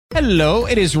Hello,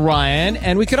 it is Ryan,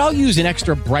 and we could all use an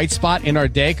extra bright spot in our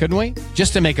day, couldn't we?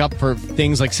 Just to make up for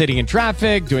things like sitting in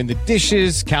traffic, doing the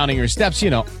dishes, counting your steps,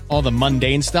 all the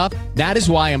mundane stuff. That is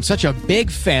why I'm such a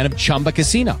big fan of Chumba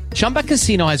Casino. Chumba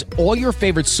Casino has all your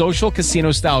favorite social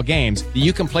casino-style games that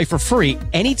you can play for free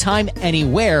anytime,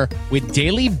 anywhere with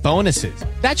daily bonuses.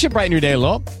 That should brighten your day a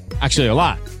little. Actually, a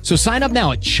lot. So sign up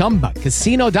now at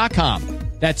ChumbaCasino.com.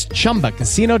 That's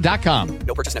ChumbaCasino.com.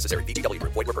 No purchase necessary. VGW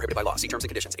Group. Void where prohibited by law. See terms and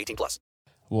conditions. 18+.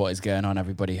 What is going on,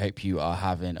 everybody? Hope you are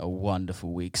having a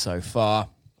wonderful week so far.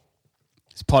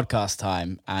 It's podcast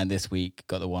time, and this week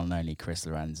got the one and only Chris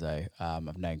Lorenzo.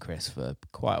 I've known Chris for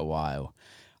quite a while.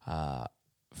 I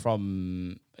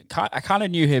kind of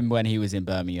knew him when he was in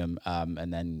Birmingham,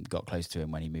 and then got close to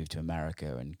him when he moved to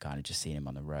America, and kind of just seen him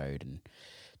on the road and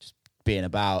just being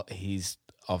about. He's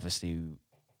obviously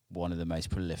one of the most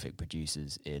prolific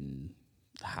producers in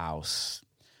house,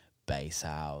 bass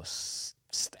house,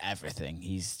 just everything.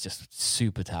 He's just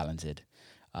super talented.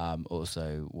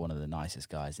 Also one of the nicest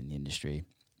guys in the industry.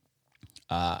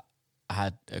 I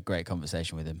had a great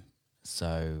conversation with him.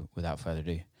 So without further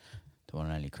ado, the one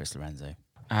and only Chris Lorenzo.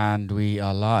 And we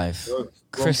are live.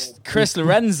 Chris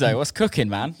Lorenzo, what's cooking,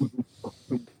 man?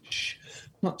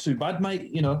 Not too bad,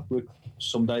 mate.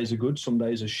 Some days are good, some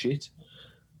days are shit.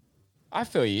 I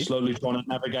feel you. Slowly trying to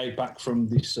navigate back from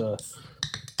this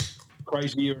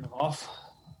crazy year and a half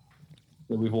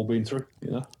that we've all been through,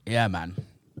 Yeah, man.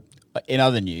 In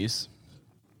other news,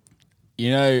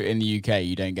 in the UK,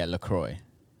 you don't get LaCroix.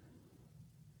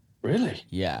 Really?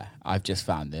 Yeah, I've just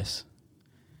found this.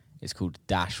 It's called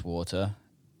Dash Water,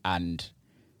 and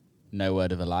no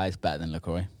word of a lie, it's better than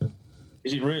LaCroix.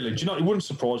 Is it really? Do you know, it wouldn't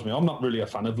surprise me. I'm not really a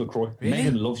fan of LaCroix. Really?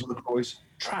 Megan loves LaCroix.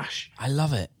 Trash. I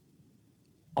love it.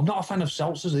 I'm not a fan of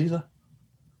seltzers either.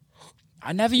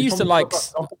 I never used to like...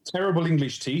 I've got terrible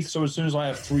English teeth, so as soon as I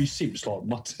have 3 sips,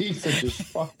 my teeth are just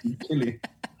fucking killing.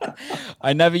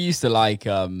 I never used to like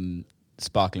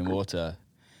sparkling water,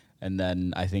 and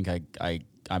then I think I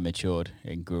matured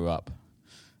and grew up,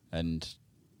 and...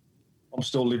 I'm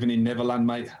still living in Neverland,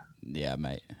 mate. Yeah,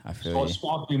 mate, I feel it's like you.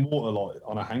 sparkling water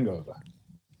on a hangover.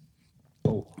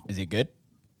 Oh. Is it good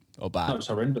or bad? No, it's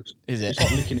horrendous. Is it? It's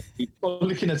like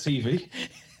licking a TV.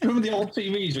 Remember the old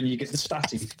TVs when you get the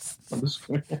static on the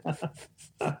screen?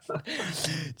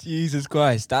 Jesus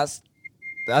Christ, that's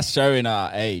showing our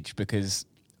age, because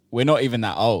we're not even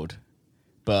that old.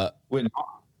 But we're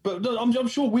not. But I'm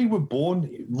sure we were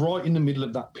born right in the middle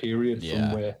of that period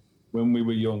from where, when we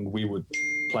were young, we would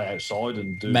play outside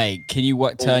and do... Mate, can you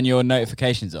turn your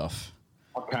notifications off?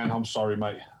 I can. I'm sorry,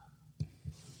 mate.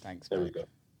 Thanks. There mate.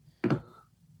 we go.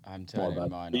 I'm turning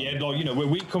mine on. Yeah, where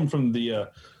we come from, the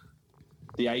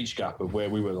age gap of where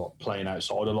we were playing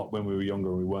outside a lot when we were younger,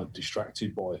 and we weren't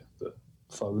distracted by the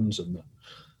phones and the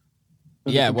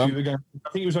computer game. I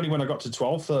think it was only when I got to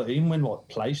 12, 13 when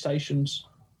PlayStations.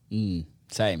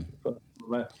 Same.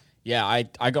 Yeah,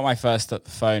 I got my first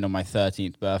phone on my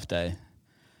 13th birthday.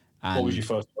 And what was your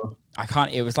first phone?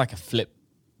 It was like a flip.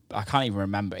 I can't even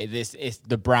remember.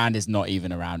 The brand is not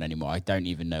even around anymore. I don't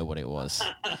even know what it was.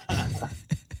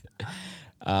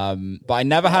 But I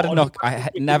never had a knock. I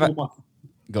never.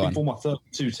 Go on. Before my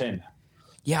 3210.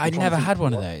 Yeah, I never had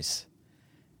one of those.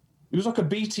 It was like a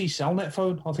BT Cellnet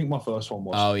phone. I think my first one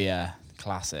was. Oh yeah,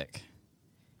 classic.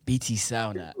 BT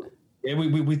Cellnet. Yeah,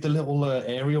 with the little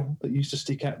aerial that used to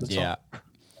stick out the top. Yeah.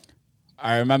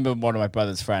 I remember one of my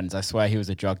brother's friends. I swear he was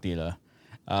a drug dealer,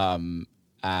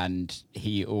 and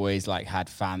he always had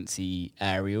fancy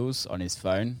aerials on his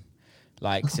phone.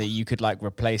 So you could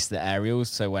replace the aerials,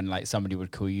 so when somebody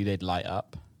would call you, they'd light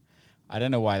up. I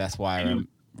don't know why. That's why I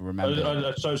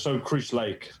remember. So Chris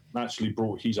Lake actually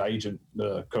brought his agent,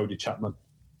 Cody Chapman,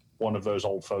 one of those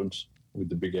old phones with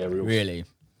the big aerials. Really?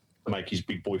 To make his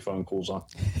big boy phone calls on.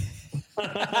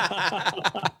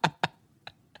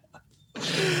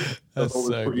 That's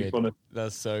so good. Funny.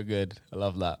 That's so good. I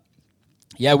love that.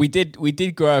 Yeah, we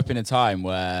did grow up in a time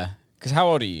where... Because how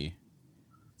old are you?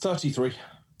 33.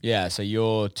 Yeah, so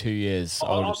you're 2 years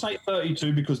older. I'll say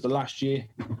 32 because the last year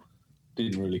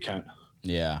didn't really count.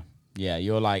 Yeah,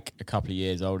 you're a couple of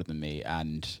years older than me,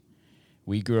 and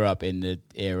we grew up in the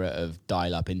era of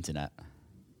dial-up internet.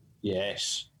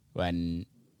 Yes. When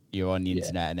you're on the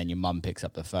internet and then your mum picks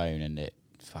up the phone and it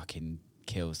fucking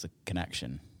kills the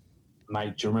connection.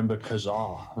 Mate, do you remember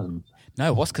Kazaa?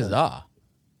 No, what's Kazaa?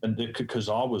 And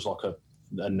Kazaa was like a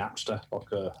Napster,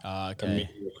 a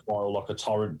media file, like a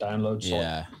torrent download site.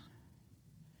 Yeah.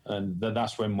 And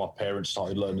that's when my parents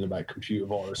started learning about computer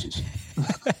viruses.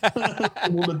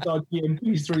 All the dodgy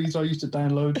MP3s I used to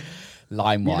download.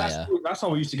 LimeWire. That's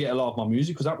how I used to get a lot of my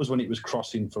music, because that was when it was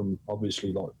crossing from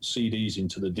obviously like CDs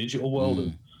into the digital world.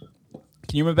 And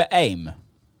can you remember AIM?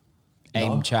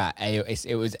 AIM No. chat.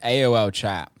 It was AOL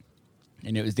chat,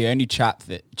 and it was the only chat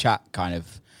kind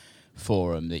of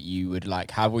forum that you would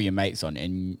like have all your mates on,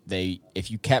 and if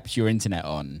you kept your internet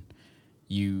on,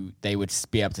 they would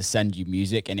be able to send you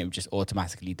music, and it would just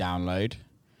automatically download.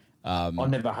 I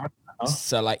never had that. Huh?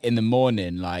 So like in the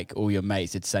morning, like all your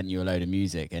mates had sent you a load of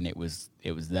music, and it was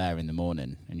there in the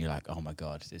morning, and you're like, oh my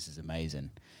god, this is amazing.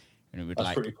 And it would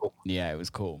That's pretty cool. Yeah, it was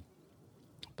cool.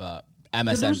 But There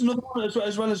was MSN, another one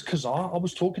as well as Kazaa. I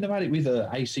was talking about it with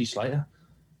AC Slater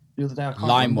the other day. I can't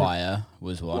remember. LimeWire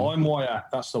was one. LimeWire,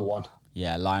 that's the one.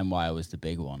 Yeah, LimeWire was the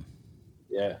big one.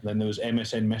 Yeah. Then there was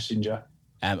MSN Messenger.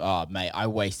 Oh mate, I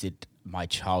wasted my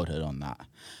childhood on that.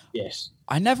 Yes.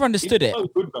 I never understood it. So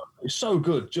good, though. It's so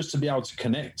good just to be able to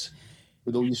connect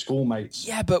with all your schoolmates.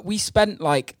 Yeah, but we spent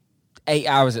like 8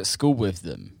 hours at school with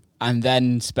them, and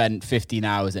then spent 15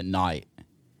 hours at night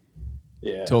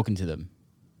talking to them.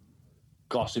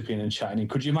 Gossiping and chatting.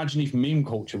 Could you imagine if meme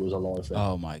culture was alive then?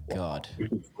 Oh my god.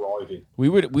 Thriving. We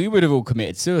would have all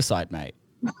committed suicide, mate.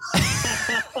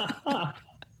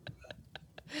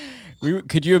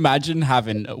 Could you imagine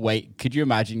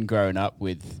growing up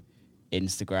with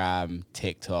Instagram,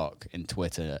 TikTok, and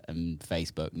Twitter and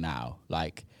Facebook now?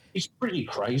 Like, it's pretty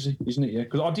crazy, isn't it? Yeah,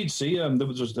 because I did see there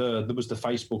was the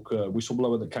Facebook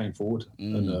whistleblower that came forward,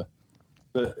 and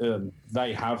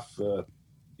they have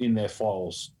in their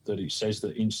files that it says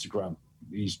that Instagram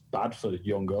is bad for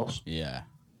young girls. Yeah,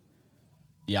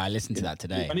 I listened to that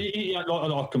today, and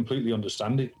I completely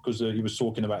understand it, because he was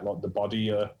talking about like the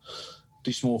body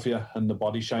dysmorphia and the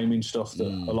body shaming stuff that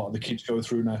a lot of the kids go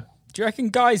through now. Do you reckon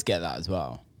guys get that as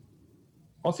well?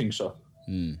 I think so.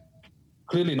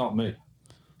 Clearly not me.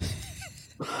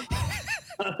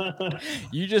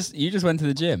 You just went to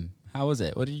the gym. How was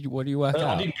it? What do you work out?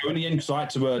 I didn't go in the end because I had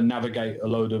to navigate a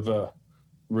load of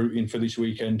routing for this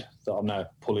weekend that I'm now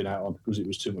pulling out on because it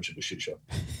was too much of a shit show.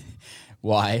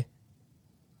 Why?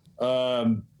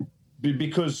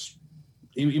 Because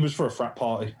it was for a frat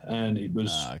party, and it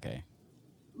was okay.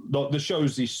 Like the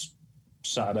show's this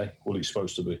Saturday, well, it's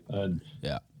supposed to be, and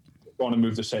trying to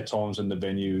move the set times and the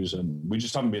venues, and we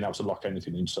just haven't been able to lock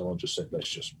anything in. So I just said, let's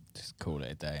just call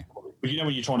it a day. But you know,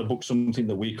 when you're trying to book something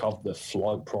the week of, the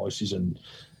flight prices and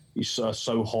it's so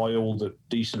high, all the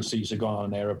decent seats are gone on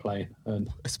an aeroplane, and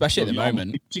especially at the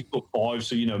moment. Five,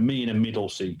 so you know, me in a middle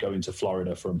seat going to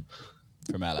Florida from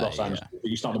LA, Los Angeles,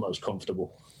 it's not the most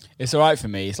comfortable. It's all right for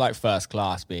me. It's like first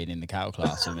class being in the cow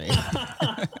class for me.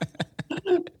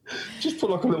 Just put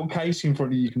like a little case in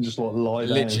front of you. You can just like lie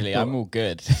down. Literally, I'm all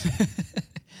good.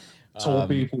 Tall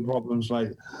people problems,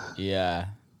 mate. Yeah.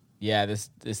 This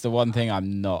is the one thing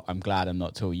I'm glad I'm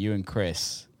not tall. You and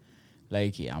Chris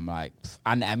Lakey, I'm like,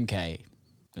 and MK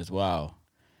as well.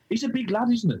 He's a big lad,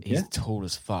 isn't it? He's tall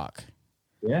as fuck.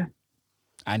 Yeah.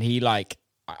 And he like,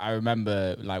 I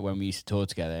remember like when we used to tour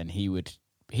together, and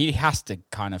he has to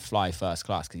kind of fly first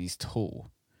class because he's tall.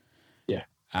 Yeah.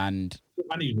 And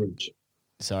he's rich.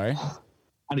 Sorry?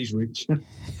 And he's rich.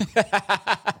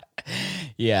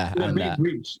 Yeah. And being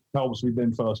rich helps with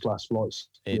them first class flights.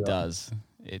 It does.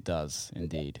 It does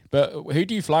indeed. But who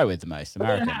do you fly with the most?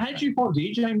 American? How do you find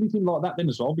DJ anything like that then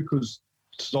as well? Because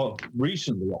like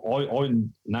recently, I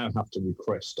now have to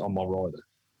request on my rider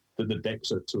that the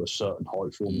decks are to a certain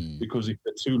height for me, because if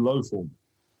they're too low for me,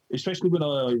 especially when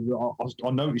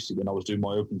I noticed it when I was doing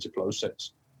my open to close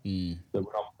sets, that when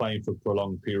I'm playing for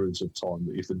prolonged periods of time,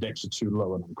 that if the decks are too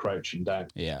low and I'm crouching down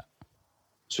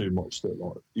too much, that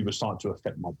like it was starting to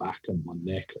affect my back and my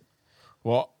neck.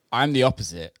 Well, I'm the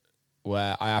opposite,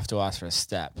 where I have to ask for a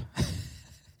step.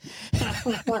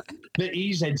 The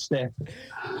EZ step.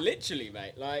 Literally,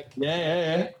 mate. Like,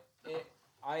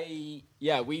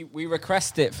 we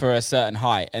request it for a certain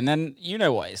height, and then you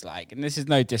know what it's like. And this is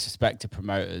no disrespect to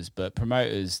promoters, but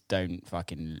promoters don't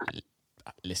fucking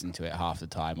listen to it half the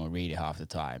time or read it half the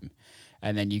time.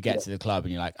 And then you get to the club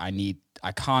and you're like,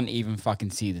 I can't even fucking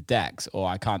see the decks,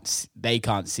 or they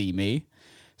can't see me.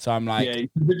 So I'm like,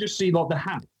 they just see like the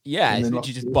hat. Yeah, it's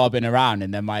literally just bobbing around,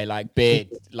 and then my like beard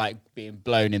like being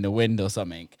blown in the wind or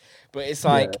something. But it's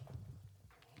like,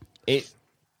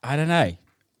 I don't know.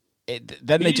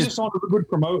 Then they just a sign of a good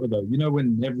promoter, though. You know,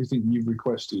 when everything you've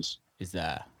requested is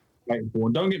there. And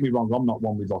don't get me wrong, I'm not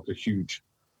one with like a huge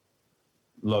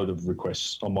load of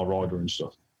requests on my rider and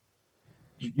stuff.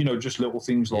 You know, just little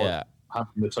things like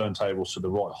having the turntables to the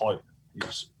right height.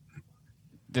 Yes.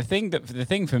 The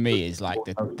thing for me is like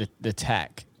the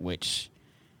tech, which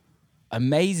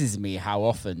amazes me how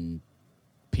often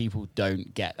people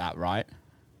don't get that right.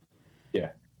 Yeah.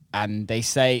 and they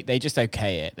say they just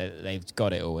okay it, that they've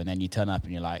got it all, and then you turn up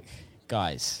and you're like,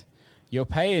 guys, you're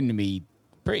paying me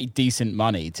pretty decent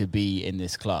money to be in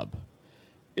this club,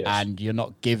 and you're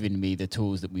not giving me the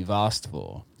tools that we've asked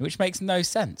for, which makes no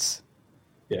sense.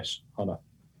 Yes, I know.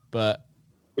 But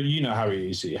you know how it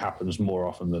is. It happens more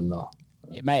often than not.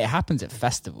 It happens at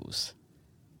festivals.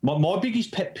 My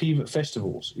biggest pet peeve at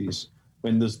festivals is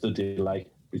when there's the delay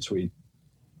between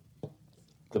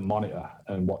the monitor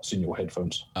and what's in your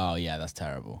headphones. Oh, yeah, that's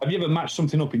terrible. Have you ever matched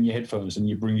something up in your headphones and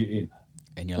you bring it in?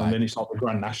 And then it's like the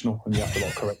Grand National and you have to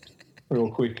correct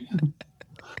real quick.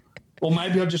 Or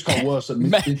maybe I just got worse at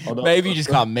mixing. Maybe you just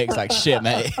can't mix like shit,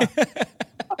 mate.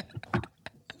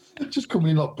 Just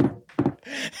coming in like...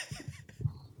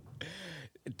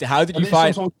 How did you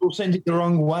find... Sometimes we'll send it the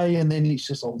wrong way and then it's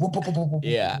just like... Whoop, whoop, whoop, whoop.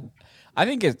 Yeah. I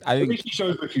think it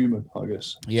shows the human, I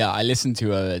guess. Yeah, I listened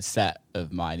to a set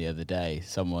of mine the other day.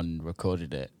 Someone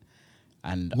recorded it,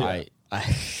 and I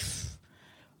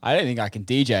don't think I can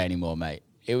DJ anymore, mate.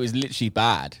 It was literally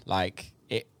bad.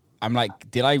 I'm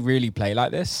like, did I really play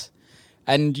like this?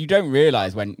 And you don't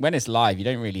realize when it's live, you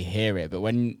don't really hear it. But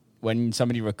when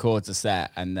somebody records a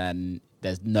set and then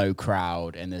there's no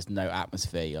crowd and there's no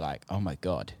atmosphere, you're like, oh my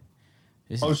god.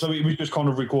 So it was just kind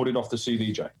of recorded off the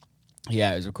CDJ.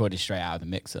 Yeah, it was recorded straight out of the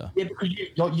mixer. Yeah, because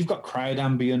you've got crowd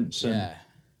ambience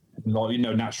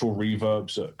and natural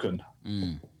reverbs that can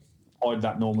hide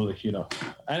that normally,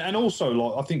 And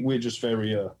also, I think we're just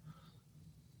very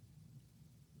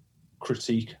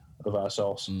critique of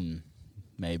ourselves.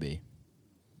 Maybe.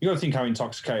 You got to think how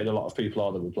intoxicated a lot of people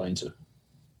are that we're playing to.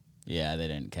 Yeah, they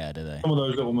don't care, do they? Some of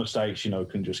those little mistakes,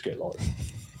 can just get like...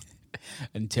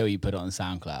 Until you put it on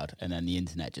SoundCloud and then the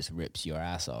internet just rips your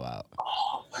asshole out.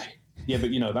 Oh, mate. Yeah,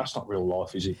 but that's not real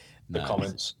life, is it? The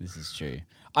comments. This is true.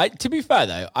 To be fair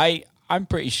though, I'm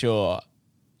pretty sure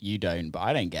you don't, but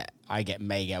I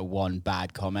may get one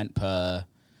bad comment per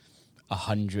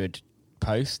 100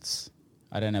 posts.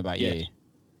 I don't know about you.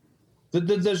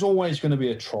 There's always going to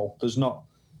be a troll. There's not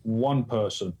one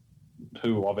person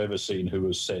who I've ever seen who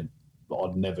has said that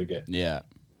I'd never get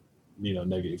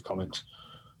negative comments.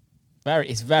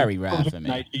 It's very rare for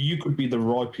me. You could be the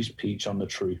ripest peach on the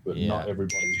tree, but not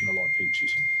everybody's going to like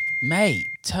peaches. Mate,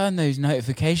 turn those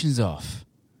notifications off.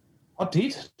 I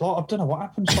did. I don't know what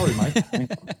happened. Sorry,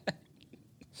 mate.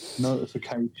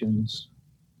 Notifications.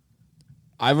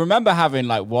 I remember having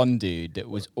one dude that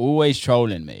was always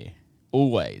trolling me.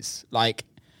 Always.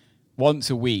 Once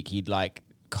a week, he'd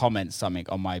comment something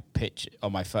on my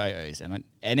photos,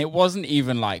 and it wasn't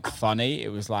even funny. It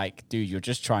was like, dude, you're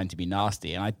just trying to be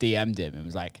nasty. And I DM'd him and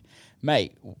was like,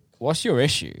 mate, what's your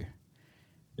issue?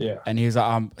 Yeah. And he was like,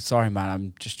 I'm sorry, man,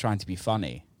 I'm just trying to be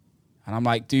funny. And I'm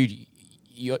like, dude,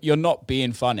 you're not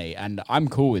being funny, and I'm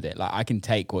cool with it. I can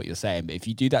take what you're saying, but if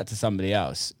you do that to somebody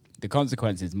else, the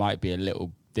consequences might be a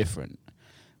little different.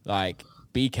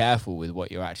 Be careful with what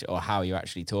you're actually, or how you're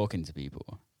actually talking to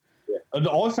people. And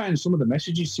I found some of the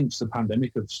messages since the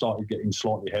pandemic have started getting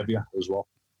slightly heavier as well.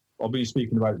 I've been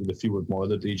speaking about it with a few of my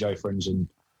other DJ friends, and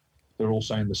they're all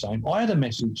saying the same. I had a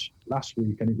message last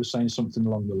week, and it was saying something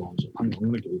along the lines of, hang on, I'm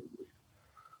going to get it.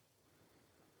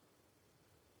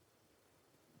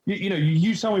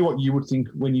 You tell me what you would think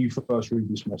when you first read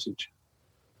this message.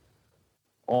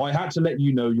 I had to let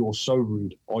you know you're so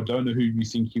rude. I don't know who you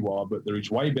think you are, but there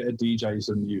is way better DJs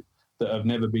than you that have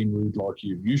never been rude like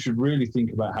you. You should really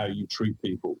think about how you treat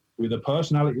people. With a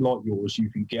personality like yours, you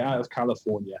can get out of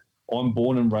California. I'm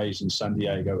born and raised in San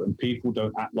Diego, and people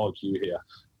don't act like you here.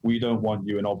 We don't want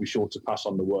you, and I'll be sure to pass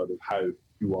on the word of how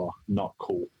you are not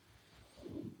cool.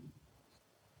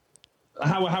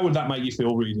 How would that make you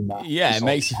feel reading that? Yeah, it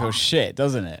makes you feel shit,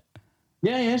 doesn't it?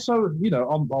 Yeah. So,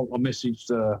 I messaged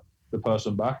the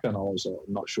person back, and I was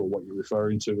I'm not sure what you're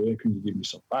referring to here. Can you give me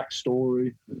some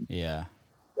backstory? Yeah.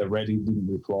 They're ready, didn't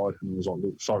reply, and I was like,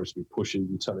 look, sorry to be pushy.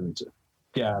 You're telling me to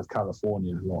get out of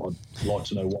California. I'd like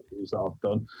to know what it is that I've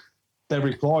done. They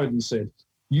replied and said,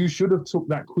 you should have took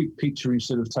that quick picture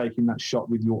instead of taking that shot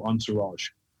with your entourage.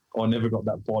 I never got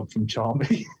that vibe from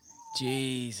Charmy.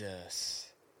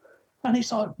 Jesus. And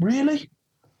it's like, really?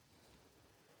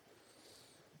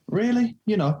 Really?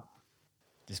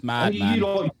 This mad man.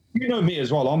 You know me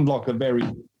as well. I'm a very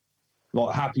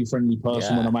happy, friendly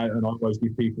person when I'm out, and I always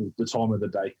give people the time of the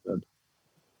day.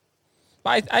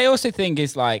 But I also think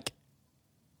it's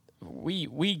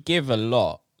we give a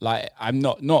lot. I'm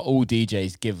not all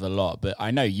DJs give a lot, but I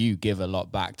know you give a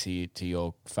lot back to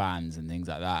your fans and things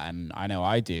like that, and I know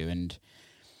I do. And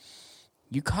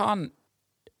you can't.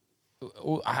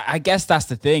 I guess that's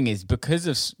the thing, is because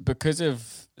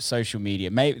of social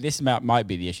media. Maybe this might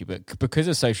be the issue, but because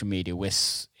of social media,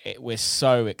 we're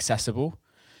so accessible.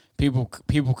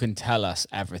 people can tell us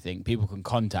everything. People can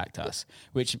contact us,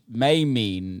 which may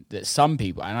mean that some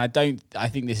people, and I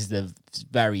think this is the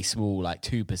very small, like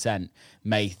 2%,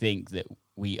 may think that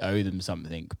we owe them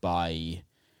something by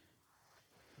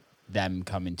them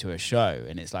coming to a show.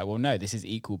 And it's like, well, no, this is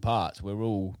equal parts. We're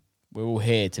all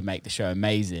here to make the show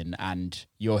amazing, and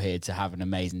you're here to have an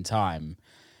amazing time.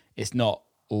 It's not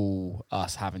all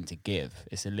us having to give.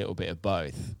 It's a little bit of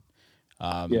both.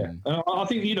 And I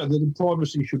think the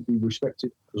privacy should be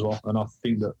respected as well, and I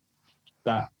think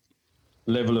that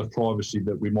level of privacy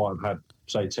that we might have had,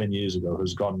 say, 10 years ago,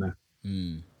 has gone now.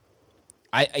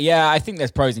 I think there's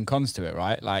pros and cons to it,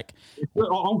 right? Like,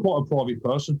 I'm quite a private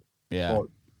person, yeah,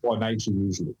 by nature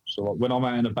usually. So like, when I'm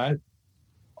out and about,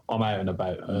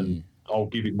 and I'll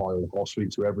give it my all. I'll speak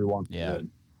to everyone. Yeah, and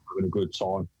having a good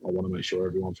time. I want to make sure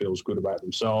everyone feels good about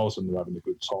themselves and they're having a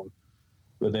good time.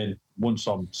 But then once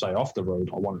I'm, say, off the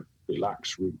road, I want to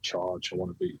relax, recharge. I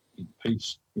want to be in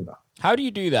peace, How do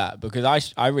you do that?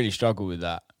 Because I really struggle with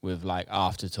that, with like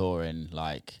after touring,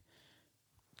 like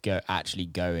actually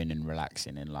going and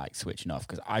relaxing and like switching off,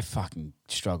 because I fucking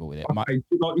struggle with it. Okay.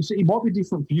 You see, it might be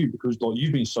different for you because like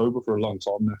you've been sober for a long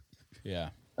time now. Yeah.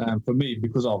 For me,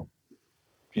 because I've,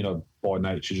 by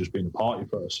nature just being a party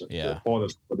person. Yeah. By the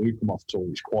time I do come off tour,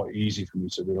 it's quite easy for me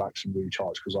to relax and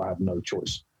recharge because I have no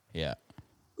choice. Yeah.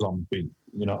 I'm big,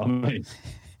 you know what I mean?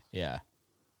 Yeah.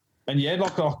 And yeah,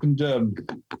 like I can,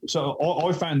 so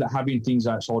I found that having things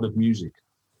outside of music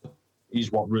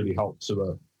is what really helped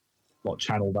to like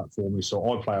channel that for me.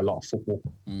 So I play a lot of football.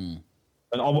 And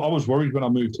I was worried when I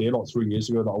moved here like 3 years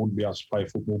ago that I wouldn't be able to play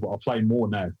football, but I play more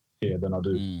now here than I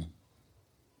do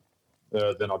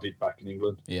than I did back in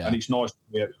England. Yeah. And it's nice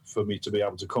for me to be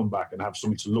able to come back and have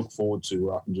something to look forward to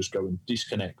where I can just go and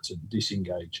disconnect and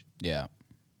disengage. Yeah.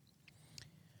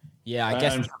 Yeah, I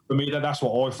guess. And for me, that's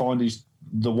what I find is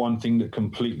the one thing that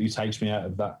completely takes me out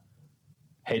of that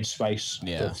headspace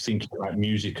of thinking about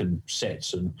music and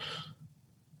sets and,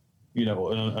 and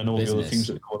all business. the other things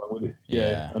that go along with it.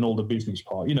 Yeah. And all the business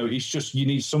part. It's just you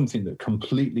need something that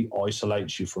completely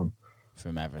isolates you from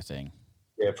everything.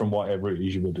 Yeah, from whatever it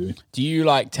is you were doing. Do you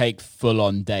like take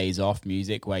full-on days off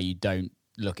music where you don't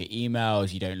look at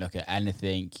emails, you don't look at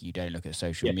anything, you don't look at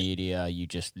social media, you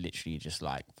just literally just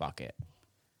like, fuck it?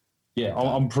 Yeah,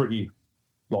 I'm pretty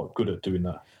good at doing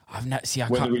that. Whether it's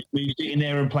sitting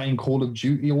there and playing Call of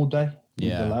Duty all day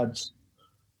with the lads,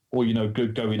 or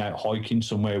going out hiking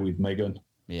somewhere with Megan.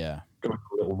 Yeah, going on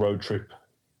a little road trip.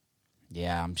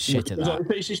 Yeah, I'm shit at that.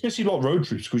 It's especially like road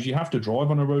trips because you have to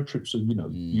drive on a road trip, so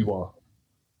you are.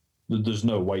 There's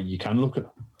no way you can look at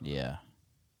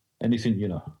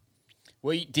anything.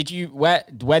 Well,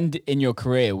 when in your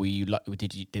career were you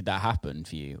did that happen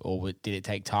for you, or did it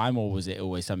take time, or was it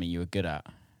always something you were good at?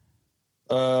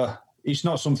 It's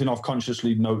not something I've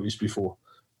consciously noticed before.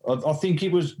 I think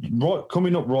it was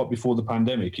coming up right before the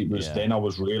pandemic. It was then I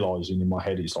was realizing in my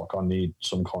head it's like I need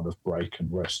some kind of break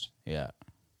and rest. Yeah,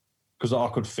 because I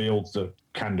could feel the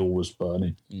candle was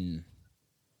burning.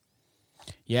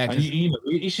 Yeah, and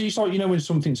it's like when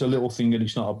something's a little thing and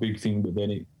it's not a big thing, but then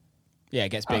it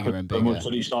gets bigger and bigger.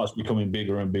 So it starts becoming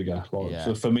bigger and bigger.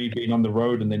 So for me, being on the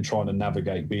road and then trying to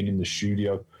navigate being in the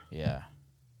studio,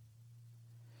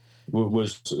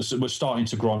 was starting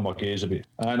to grind my gears a bit,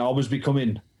 and I was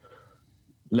becoming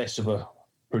less of a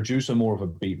producer, more of a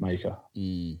beat maker.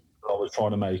 I was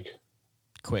trying to make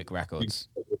quick records.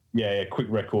 Quick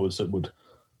records that would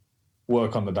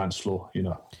work on the dance floor.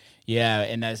 Yeah,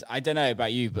 and I don't know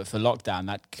about you, but for lockdown,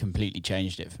 that completely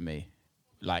changed it for me.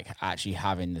 Like actually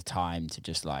having the time to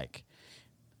just like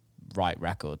write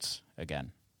records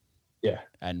again. Yeah.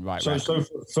 And write records. So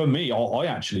for me, I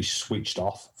actually switched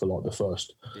off for like the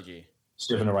first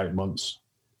 7 or 8 months.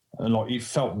 And like it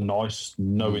felt nice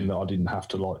knowing that I didn't have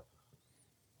to like,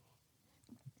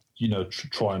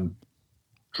 try and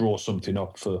draw something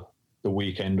up for the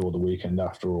weekend or the weekend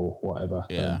after or whatever.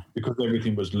 Yeah. Because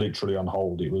everything was literally on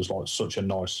hold. It was like such a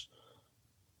nice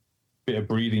bit of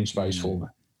breathing space for me.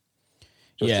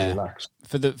 Just to relax.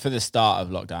 For the start of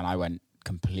lockdown, I went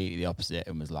completely the opposite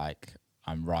and was like,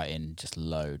 I'm writing just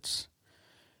loads.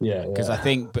 Yeah. Because I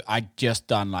think I'd just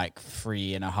done like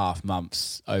 3.5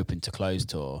 months open to close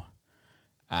tour,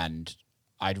 and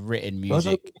I'd written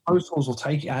music. Those tours will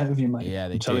take it out of you, mate. Yeah,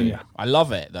 they I'm do. telling you. I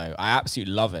love it though. I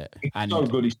absolutely love it. It's so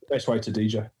good. It's the best way to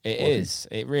DJ. It is.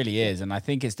 It really is, and I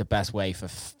think it's the best way for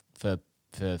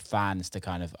fans to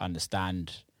kind of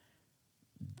understand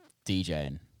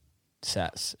DJing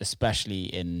sets, especially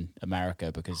in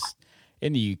America, because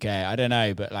in the UK, I don't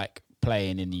know, but like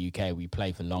playing in the UK, we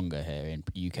play for longer here in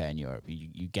UK and Europe.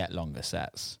 You get longer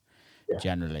sets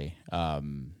generally.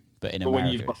 But in But America,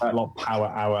 when you've got that like power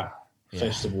hour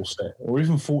festival set, or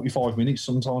even 45 minutes,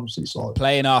 sometimes it's like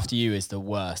playing after you is the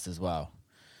worst as well.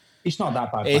 It's not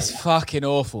that bad. It's fucking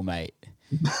awful, mate.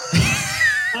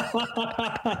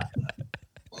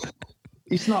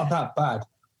 It's not that bad.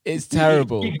 It's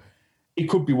terrible. It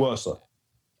could be worse though.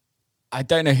 I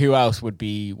don't know who else would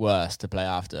be worse to play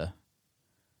after.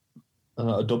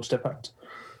 A dubstep act.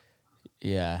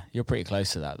 Yeah, you're pretty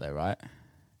close to that though, right?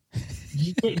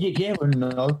 Yeah, and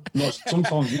no. Like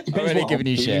sometimes it depends. I'm really what giving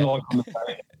I'm you feeling shit. like on the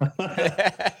day.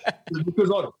 Because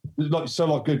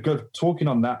good. Talking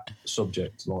on that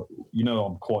subject, like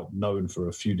I'm quite known for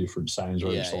a few different sounds.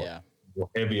 Where it's like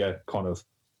heavier kind of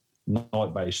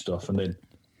night-based stuff, and then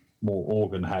more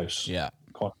organ house kind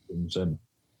of things. And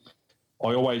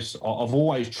I've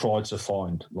always tried to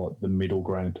find like the middle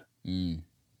ground in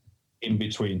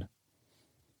between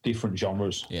different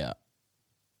genres. Yeah.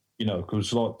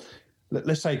 Because like,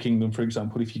 let's say Kingdom, for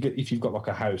example. If you've got like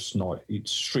a house night,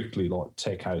 it's strictly like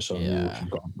tech house only. Or if you've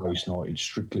got a bass night, it's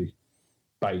strictly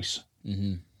bass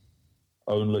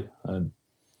only. And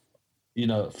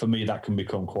for me, that can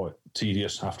become quite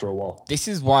tedious after a while. This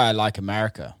is why I like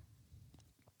America,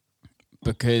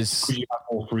 because you have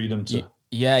more freedom to.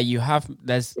 You have.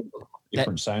 There's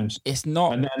different sounds. It's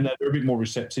not, and they're a bit more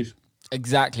receptive.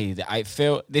 Exactly. I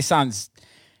feel it sounds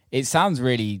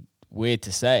really weird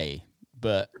to say,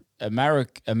 but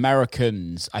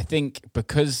Americans, I think,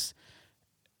 because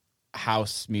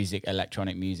house music,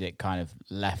 electronic music kind of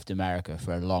left America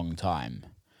for a long time,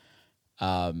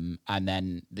 and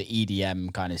then the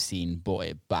EDM kind of scene brought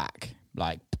it back,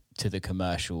 like to the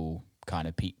commercial kind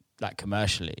of like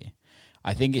commercially.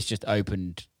 I think it's just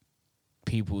opened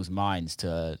people's minds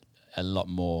to a lot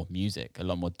more music, a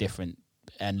lot more different,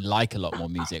 and like a lot more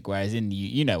music. Whereas in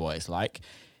you know what it's like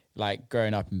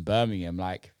growing up in Birmingham,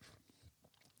 like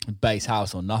bass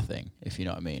house or nothing, if you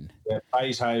know what I mean. Yeah,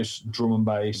 bass house, drum and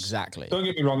bass. Exactly. Don't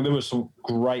get me wrong, there were some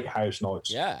great house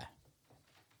nights. Yeah.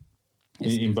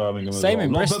 In Birmingham. Same as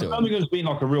well. in Bristol. Birmingham's been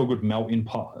like a real good melting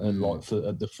pot and like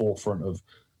at the forefront of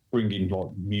bringing like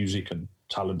music and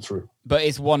talent through. But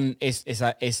it's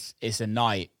a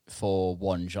night for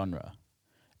one genre,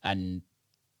 and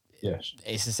yes,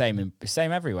 it's the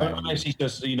same everywhere. Unless it's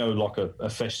just like a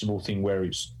festival thing where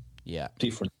it's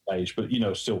different stage, but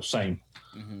still same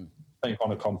kind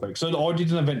of complex. So I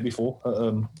did an event before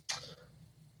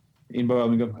in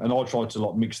Birmingham, and I tried to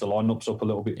like mix the lineups up a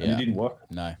little bit, and it didn't work.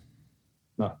 No,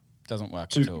 doesn't work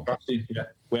Too at all. Yeah.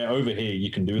 Where over here you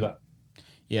can do that.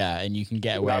 Yeah, and you can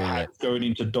get away with it. Going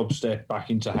into dubstep, back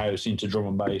into house, into drum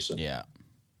and bass. And yeah.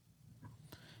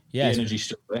 The energy's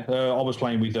still there. I was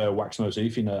playing with Wax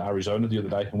Motif in Arizona the other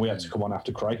day, and we had to come on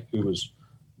after Craig, who was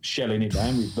shelling it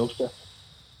down with dubstep.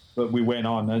 But we went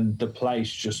on, and the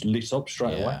place just lit up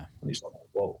straight away. And it's like,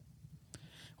 whoa.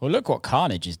 Well, look what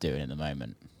Carnage is doing at the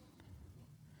moment.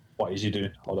 What is he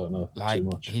doing? I don't know too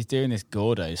much. He's doing this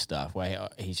Gordo stuff where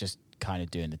he's just kind of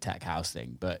doing the tech house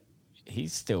thing, but he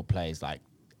still plays like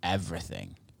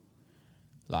everything,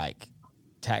 like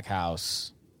tech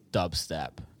house,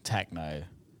 dubstep, techno,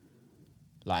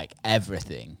 like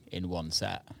everything in one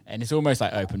set, and it's almost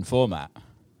like open format,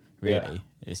 really.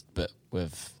 It's but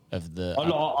I've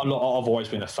always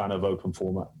been a fan of open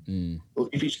format.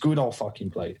 If it's good, I'll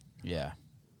fucking play it. Yeah,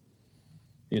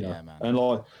 man. And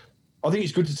like, I think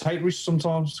it's good to take risks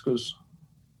sometimes because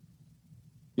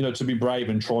to be brave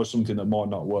and try something that might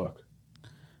not work.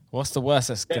 What's the worst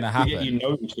that's going to happen? You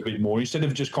notice a bit more instead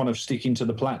of just kind of sticking to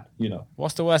the plan.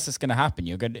 What's the worst that's going to happen?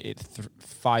 You're going to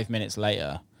 5 minutes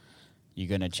later, you're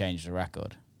going to change the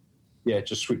record. Yeah,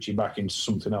 just switching back into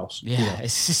something else. Yeah,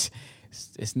 it's just.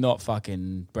 It's not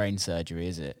fucking brain surgery,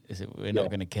 is it? We're not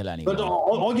going to kill anyone. But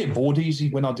I get bored easy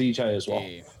when I DJ as well.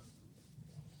 Yeah.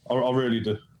 I really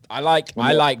do. I like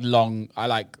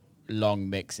long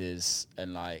mixes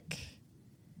and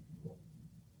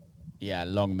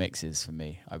long mixes for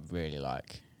me. I really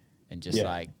like, and just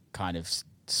like kind of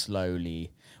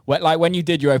slowly. When you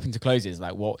did your open to closes,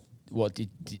 like what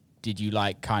did you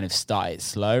like kind of start it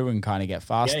slow and kind of get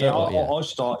faster? Yeah, I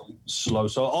start slow.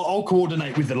 So I'll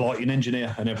coordinate with the lighting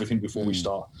engineer and everything before we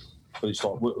start. But it's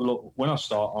like, look, when I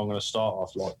start, I'm going to start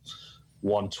off like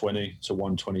 120 to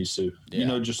 122.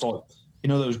 Just like,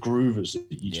 those groovers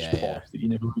that you just play, that you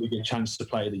never really get a chance to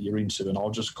play that you're into. And I'll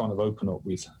just kind of open up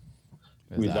with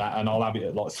that. And I'll have it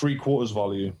at like 3/4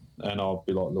 volume. And I'll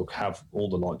be like, look, have all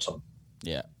the lights on.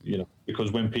 Yeah.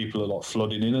 Because when people are like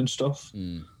flooding in and stuff,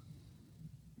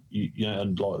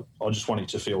 and like I just want it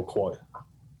to feel quite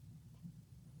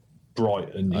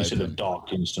bright and instead of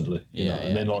dark instantly.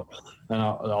 And then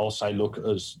I'll say, look,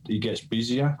 as it gets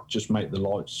busier, just make the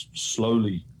lights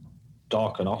slowly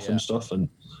darken off and stuff, and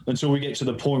until we get to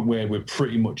the point where we're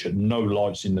pretty much at no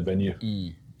lights in the venue.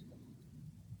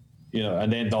 You know,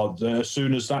 and then as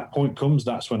soon as that point comes,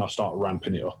 that's when I start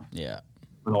ramping it up. Yeah.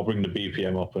 And I'll bring the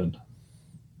BPM up and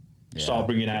start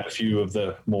bringing out a few of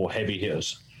the more heavy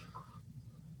hitters.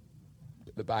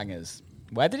 The bangers.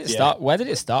 Where did it start? Where did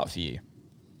it start for you?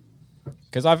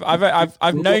 Because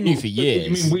I've known you for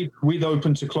years. You mean with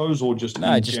open to close or just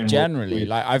generally?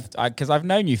 Like I've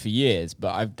known you for years,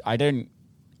 but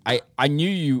I knew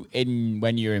you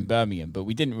when you were in Birmingham, but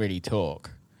we didn't really talk.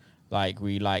 Like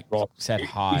we said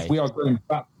hi. If we are going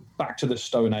back to the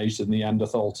Stone Age and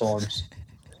Neanderthal times.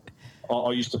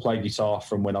 I used to play guitar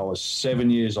from when I was 7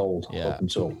 years old up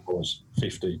until I was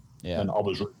 15, and I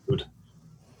was really good.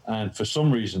 And for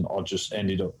some reason, I just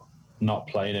ended up not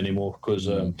playing anymore because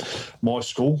my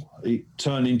school, it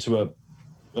turned into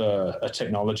a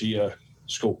technology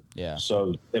school. Yeah.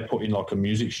 So they're putting like a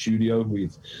music studio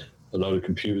with a load of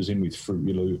computers in with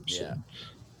Fruity Loops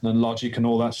and Logic and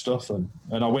all that stuff. And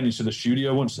I went into the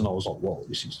studio once and I was like, "Wow,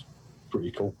 this is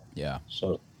pretty cool." Yeah.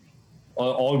 So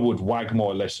I would wag my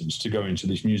lessons to go into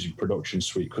this music production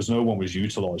suite because no one was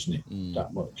utilising it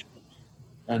that much.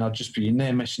 And I'd just be in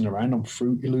there messing around on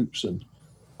Fruity Loops and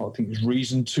I think it was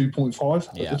Reason 2.5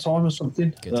 at the time or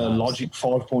something. Logic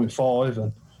 5.5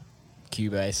 and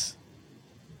Cubase.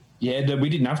 Yeah, we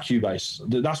didn't have Cubase.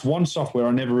 That's one software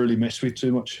I never really messed with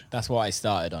too much. That's what I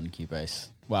started on, Cubase.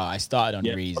 Well, I started on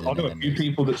Reason. I know a few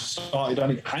people that started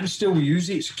on it and still use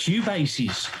it. It's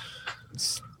Cubases.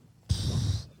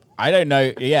 I don't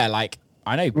know. Yeah, like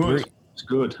I know it's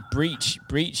good.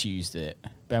 Breach used it.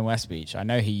 Ben Westbeach. I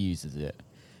know he uses it,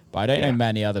 but I don't know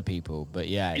many other people. But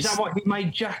yeah, is that what he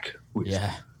made Jack with?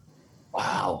 Yeah.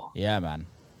 Wow. Yeah, man.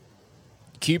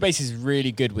 Cubase is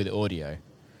really good with audio,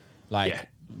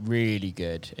 really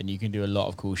good, and you can do a lot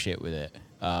of cool shit with it.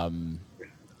 A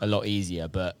lot easier,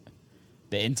 but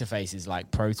the interface is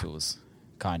like Pro Tools,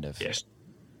 kind of. Yes.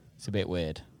 It's a bit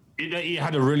weird. It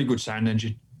had a really good sound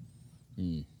engine.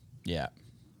 Yeah.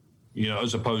 You know,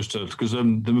 as opposed to because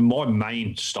my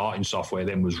main starting software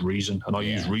then was Reason, and I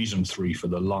used Reason 3 for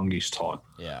the longest time.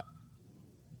 Yeah.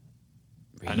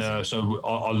 And so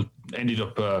I ended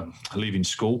up leaving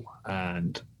school,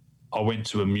 and I went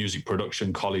to a music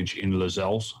production college in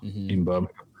Lozells in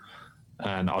Birmingham,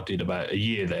 and I did about a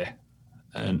year there,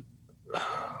 and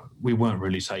we weren't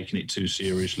really taking it too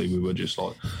seriously. We were just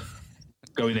like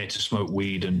going there to smoke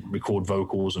weed and record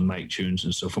vocals and make tunes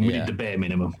and stuff, and we did the bare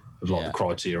minimum of like the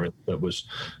criteria that was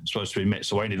supposed to be met.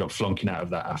 So I ended up flunking out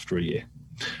of that after a year.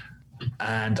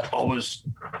 And I was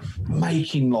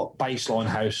making like bassline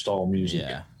house style music.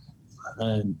 Yeah.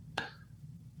 And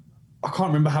I can't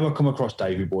remember how I come across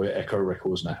Davey Boy at Echo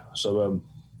Records now. So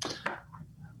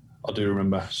I do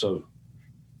remember. So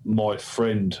my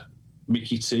friend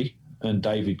Mickey T and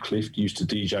David Clift used to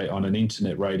DJ on an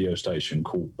internet radio station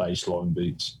called Bassline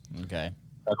Beats. Okay.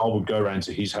 And I would go around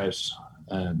to his house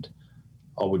and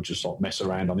I would just like mess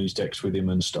around on his decks with him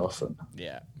and stuff. And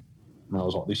I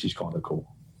was like, this is kind of cool.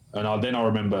 And I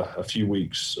remember a few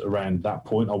weeks around that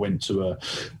point, I went to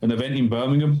an event in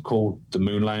Birmingham called the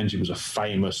Moon Lounge. It was a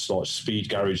famous like speed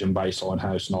garage and bassline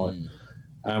house night.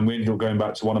 And we ended up going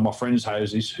back to one of my friends'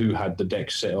 houses who had the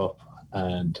decks set up.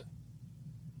 And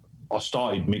I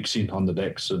started mixing on the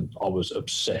decks and I was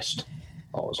obsessed.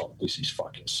 I was like, this is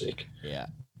fucking sick. Yeah.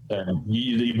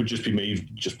 It would just be me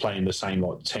just playing the same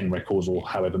like 10 records or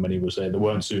however many was there. There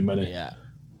weren't too many. Yeah.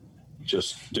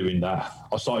 Just doing that.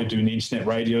 I started doing the internet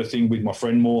radio thing with my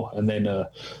friend more, and then I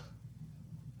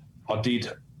did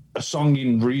a song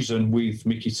in Reason with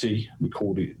Mickey T. We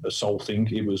called it A Soul Thing.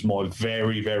 It was my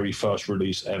very, very first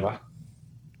release ever.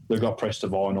 They got pressed to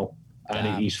vinyl, and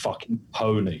it is fucking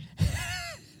pony.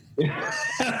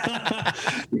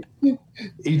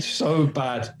 It's so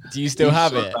bad. Do you still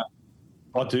have it? Bad.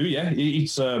 I do, yeah.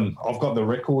 It's I've got the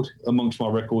record amongst my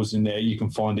records in there. You can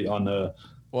find it on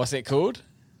what's it called?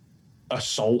 A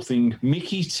Soul Thing.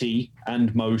 Mickey T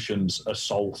and Motions, A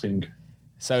Soul Thing.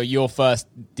 So your first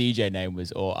DJ name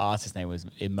was, or artist name was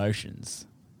Emotions?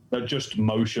 No, just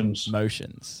Motions.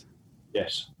 Motions.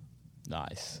 Yes.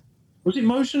 Nice. Was it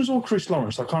Motions or Chris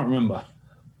Lawrence? I can't remember.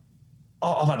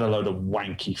 I've had a load of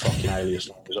wanky fucking alias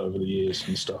names over the years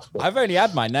and stuff. But I've only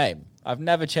had my name. I've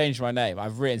never changed my name.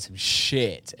 I've written some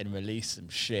shit and released some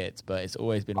shit, but it's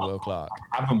always been Will Clark.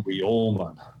 Haven't we all,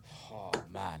 man? Oh,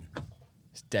 man.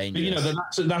 It's dangerous. But,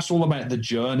 you know, that's all about the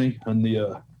journey and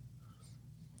the...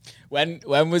 When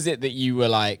was it that you were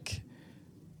like,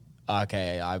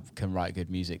 okay, I can write good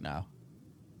music now?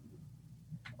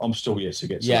 I'm still yet to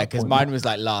get to that because mine was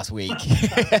like last week.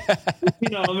 You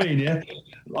know what I mean? Yeah.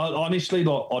 Honestly,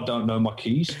 like, I don't know my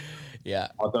keys. Yeah.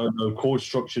 I don't know chord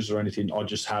structures or anything. I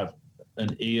just have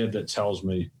an ear that tells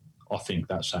me I think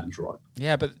that sounds right.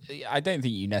 Yeah, but I don't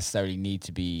think you necessarily need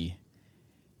to be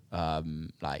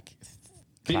like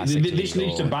This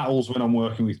leads to battles when I'm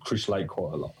working with Chris Lake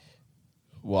quite a lot.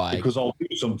 Why? Because I'll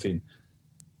do something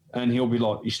and he'll be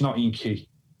like, it's not in key.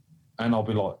 And I'll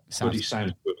be like, but it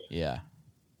sounds good. Yeah.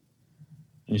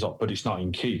 And he's like, but it's not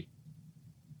in key.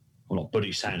 I'm like, but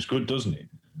it sounds good, doesn't it?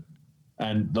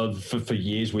 And for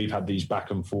years, we've had these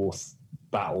back and forth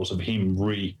battles of him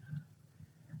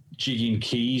jigging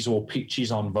keys or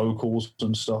pitches on vocals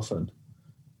and stuff. And,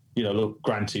 look,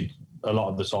 granted, a lot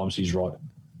of the times he's right.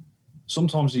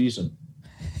 Sometimes he isn't.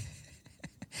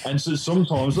 And so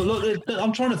sometimes, look,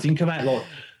 I'm trying to think about, like,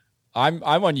 I'm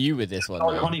on you with this one.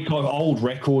 Iconic old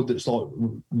record that's like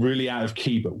really out of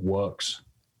key but works.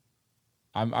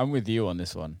 I'm with you on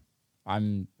this one.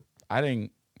 Do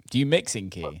you mix in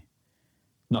key?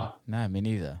 No, me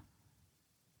neither.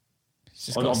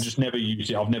 I've just never used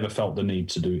it. I've never felt the need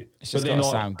to do it. It's just got to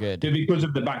sound good. Because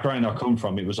of the background I come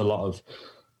from, it was a lot of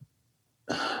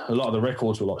the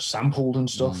records were like sampled and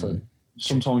stuff, and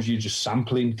sometimes you're just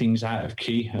sampling things out of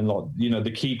key, and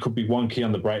the key could be one key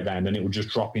on the breakdown, and it would just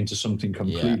drop into something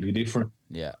completely different.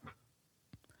 Yeah.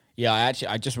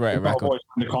 I just wrote a record.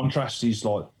 The contrast is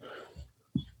like.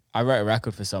 I wrote a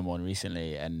record for someone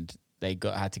recently, and they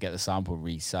had to get the sample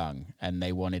re-sung, and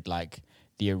they wanted like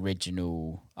the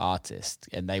original artist,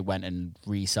 and they went and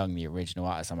re-sung the original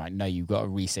artist. I'm like, no, you've got to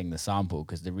re-sing the sample,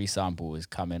 because the re-sample is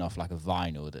coming off like a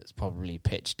vinyl that's probably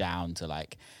pitched down to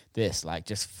like this. Like,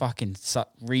 just fucking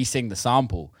re-sing the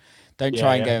sample. Don't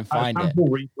try and go and find sample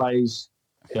replays.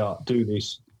 Yeah, do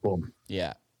this. Boom.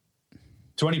 Yeah.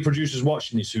 To any producers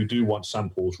watching this who do want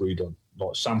samples redone,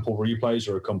 like Sample Replays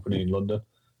are a company in London,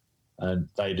 and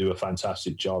they do a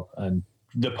fantastic job. And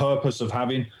the purpose of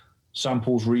having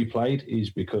samples replayed is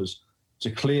because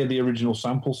to clear the original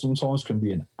sample sometimes can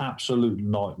be an absolute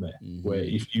nightmare, where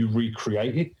if you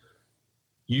recreate it,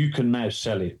 you can now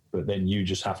sell it, but then you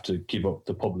just have to give up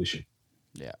the publishing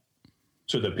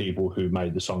to the people who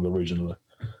made the song originally.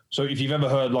 So if you've ever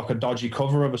heard like a dodgy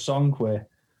cover of a song where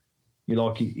you're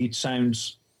like, it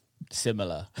sounds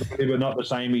similar, but not the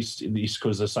same, it's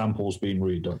because the sample's been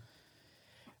redone.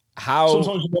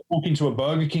 Sometimes you walk into a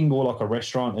Burger King or like a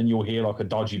restaurant and you'll hear like a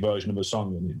dodgy version of a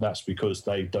song, and that's because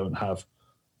they don't have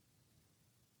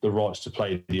the rights to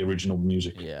play the original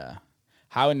music. Yeah.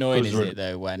 How annoying is it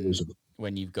though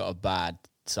when you've got a bad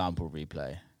sample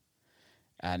replay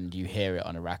and you hear it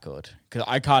on a record? Because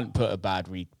I can't put a bad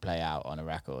replay out on a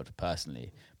record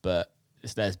personally, but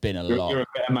there's been a lot. You're a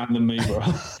better man than me, bro.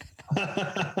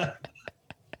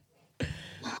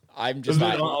 I'm just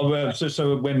like...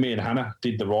 So when me and Hannah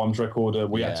did the Rhymes record,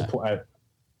 we had to put out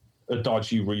a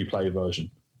dodgy replay version.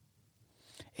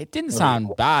 It didn't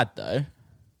sound bad, though.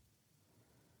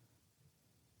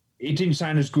 It didn't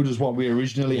sound as good as what we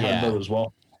originally had, though, as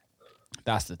well.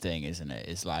 That's the thing, isn't it?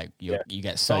 It's like you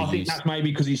get so used... I think that's maybe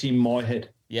because it's in my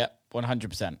head. Yep,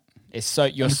 100%. It's so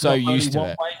you're so used to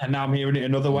it. Way, and now I'm hearing it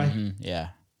another way.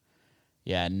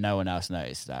 Yeah, no one else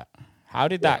noticed that. How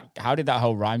did that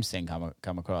whole Rhymes thing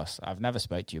come across? I've never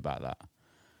spoke to you about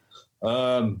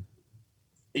that.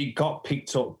 It got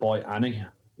picked up by Annie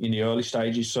in the early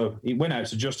stages. So it went out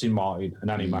to Justin Martin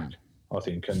and Annie Mac, I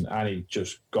think, and Annie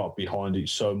just got behind it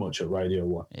so much at Radio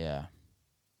 1. Yeah.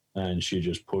 And she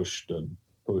just pushed and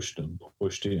pushed and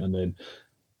pushed it, and then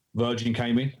Virgin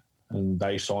came in and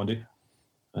they signed it,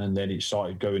 and then it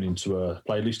started going into a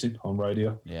playlisting on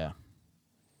radio. Yeah.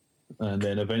 And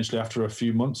then eventually, after a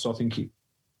few months, I think it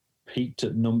peaked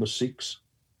at number 6.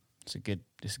 It's a good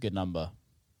number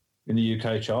in the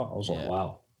UK chart. I was like,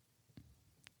 wow,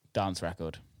 dance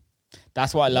record.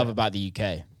 That's what I love about the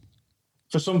UK.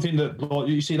 For something that, like,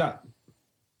 you see that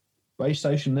bass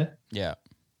station there? Yeah,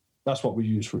 that's what we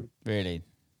use for it. Really,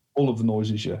 all of the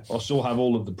noises. Yeah, I still have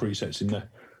all of the presets in there.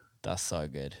 That's so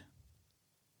good.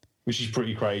 Which is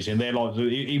pretty crazy. And they're like,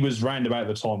 it was round about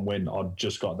the time when I'd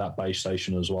just got that bass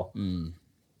station as well.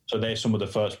 So they're some of the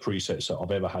first presets that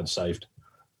I've ever had saved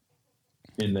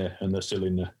in there, and they're still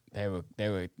in there. They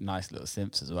were nice little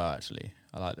synths as well, actually.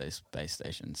 I like those bass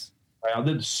stations.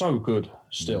 They're so good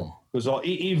still. Because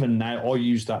even now, I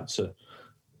use the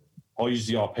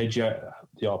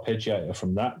arpeggiator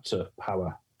from that to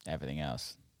power everything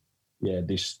else. Yeah,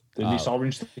 this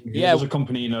orange thing. Yeah, there's a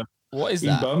company what is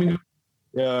that? Birmingham.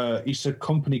 It's a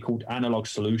company called Analog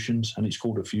Solutions, and it's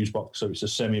called a fuse box. So it's a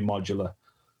semi-modular.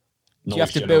 Do you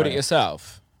have to build it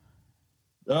yourself?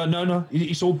 No,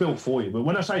 it's all built for you. But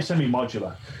when I say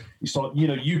semi-modular, it's like,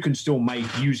 you can still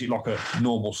use it like a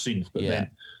normal synth, but then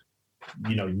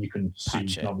you can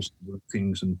see obviously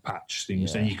things and patch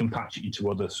things, and you can patch it into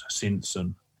other synths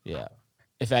and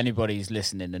If anybody's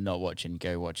listening and not watching,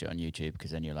 go watch it on YouTube because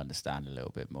then you'll understand a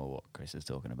little bit more what Chris is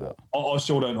talking about. I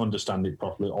still don't understand it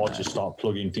properly. I just start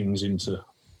plugging things into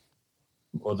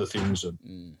other things.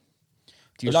 And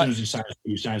Do you soon as it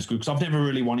sounds good, because I've never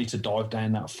really wanted to dive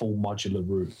down that full modular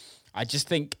route. I just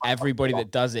think everybody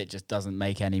that does it just doesn't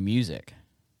make any music.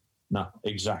 No,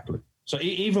 exactly. So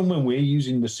even when we're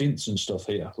using the synths and stuff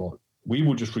here, like we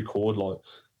will just record like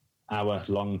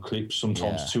hour-long clips,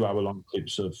 sometimes 2 hour-long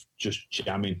clips of just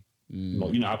jamming.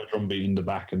 Like, have a drum beat in the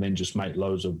back and then just make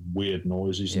loads of weird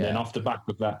noises. And then off the back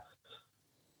of that,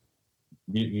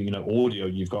 audio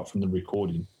you've got from the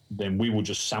recording, then we will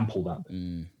just sample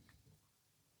that.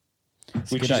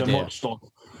 Which is a much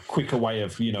quicker way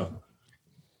of,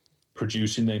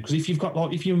 producing them. Because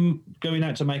if you're going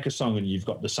out to make a song and you've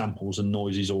got the samples and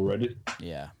noises already,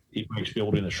 it makes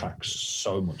building a track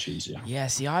so much easier. Yeah,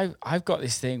 see, I've got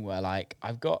this thing where like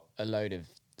I've got a load of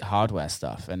hardware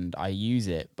stuff and I use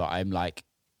it, but I'm like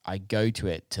I go to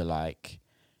it to like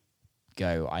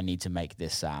go, I need to make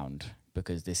this sound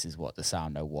because this is what the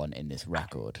sound I want in this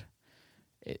record.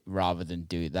 Rather than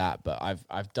do that, but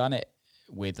I've done it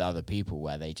with other people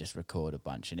where they just record a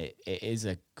bunch, and it is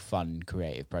a fun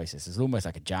creative process. It's almost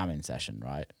like a jamming session,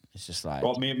 right? It's just like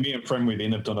me and friend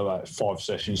within have done about 5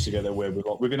 sessions together where we're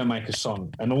going to make a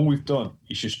song, and all we've done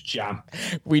is just jam.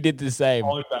 We did the same.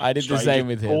 I did the same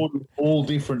with him. All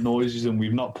different noises, and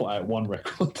we've not put out one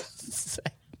record.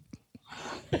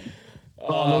 I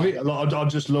love it. I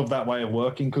just love that way of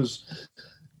working because,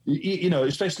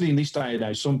 especially in this day and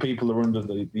age, some people are under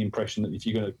the impression that if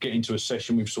you're going to get into a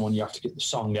session with someone, you have to get the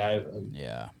song out and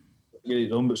get it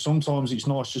done. But sometimes it's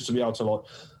nice just to be able to like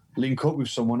link up with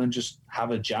someone and just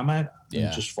have a jam out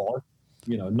and just vibe.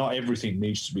 Not everything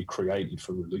needs to be created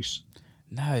for release.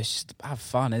 No, it's just have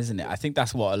fun, isn't it? I think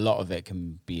that's what a lot of it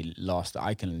can be lost.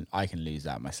 I can lose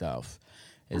that myself.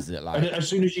 Is that like, and as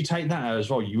soon as you take that out as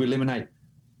well, you eliminate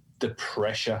the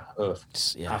pressure of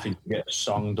having to get a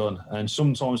song done, and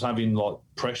sometimes having like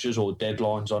pressures or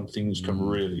deadlines on things can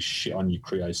really shit on your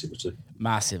creativity.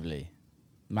 Massively.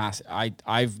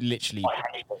 I've literally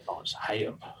hate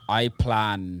them. I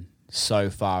plan so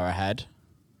far ahead,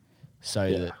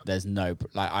 so that there's no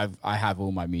like I have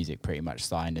all my music pretty much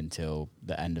signed until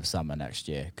the end of summer next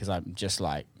year because I'm just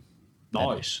like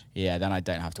nice. Then I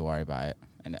don't have to worry about it,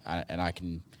 and I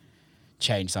can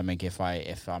change something if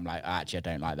I'm like actually I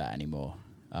don't like that anymore.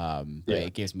 But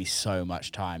it gives me so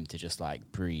much time to just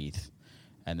like breathe,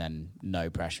 and then no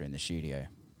pressure in the studio.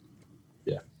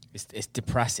 Yeah. It's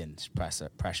depressing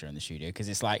pressure in the studio because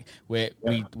it's like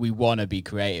we want to be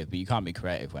creative, but you can't be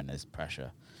creative when there's pressure.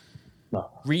 No.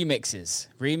 Remixes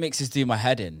do my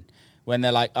head in when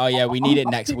they're like, oh yeah, we need it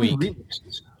next week.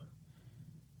 Remixes.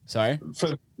 Sorry?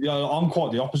 I'm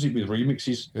quite the opposite with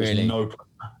remixes. There's really? No.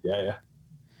 Yeah.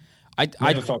 I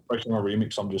never felt pressure on a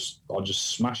remix. I'll just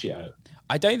smash it out.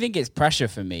 I don't think it's pressure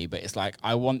for me, but it's like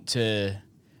I want to.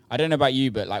 I don't know about you,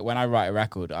 but like when I write a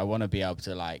record, I want to be able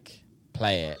to like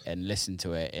play it and listen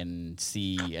to it and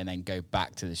see, and then go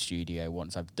back to the studio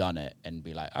once I've done it and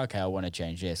be like, okay, I want to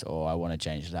change this or I want to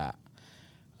change that.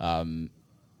 Or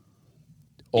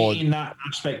in that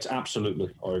aspect, absolutely,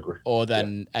 I agree. Or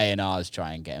then A&Rs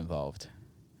try and get involved.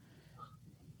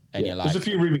 And you're like, there's a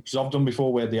few remixes I've done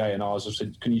before where the A&Rs have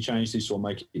said, can you change this or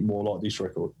make it more like this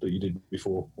record that you did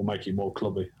before or make it more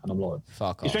clubby? And I'm like,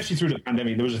 fuck off. Especially through the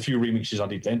pandemic, there was a few remixes I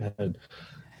did then. And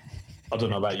I don't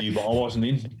know about you, but I wasn't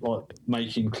in like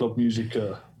making club music.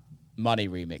 Money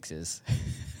remixes.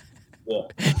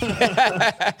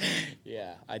 Yeah.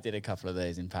 Yeah, I did a couple of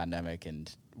those in pandemic and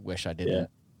wish I didn't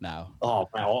now. Oh,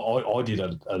 man, I did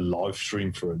a live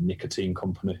stream for a nicotine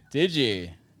company. Did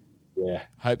you? Yeah.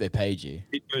 Hope they paid you.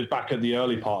 It was back at the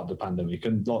early part of the pandemic,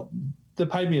 and like they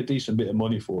paid me a decent bit of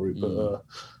money for it, but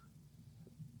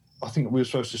I think we were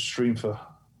supposed to stream for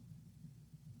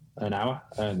an hour,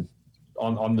 and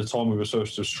on the time we were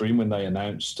supposed to stream, when they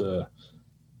announced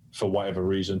for whatever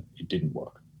reason it didn't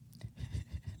work.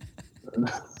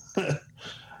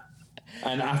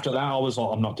 And after that, I was like,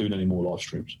 I'm not doing any more live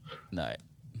streams. No.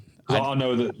 I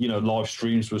know that, live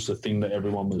streams was the thing that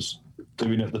everyone was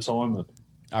doing at the time. And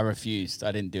I refused.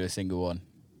 I didn't do a single one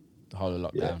the whole of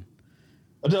lockdown.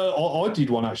 Yeah. I did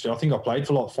one, actually. I think I played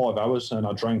for like 5 hours and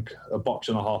I drank a box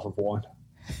and a half of wine.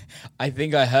 I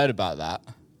think I heard about that.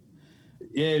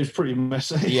 Yeah, it was pretty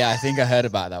messy. Yeah, I think I heard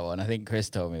about that one. I think Chris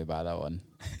told me about that one.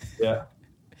 Yeah.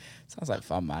 Sounds like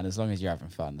fun, man. As long as you're having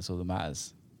fun, that's all that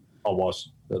matters. I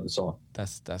was at the time.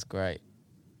 That's great.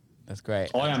 That's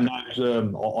great. I am now.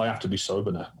 I have to be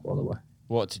sober now, by the way.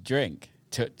 What, to drink?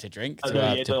 To drink?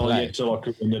 To play?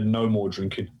 No more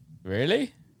drinking.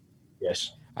 Really?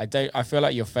 Yes. I feel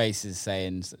like your face is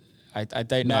saying... I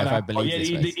don't know if I believe this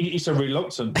face. It's a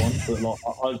reluctant one,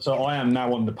 but so I am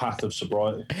now on the path of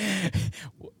sobriety.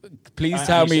 Please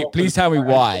tell me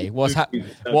why.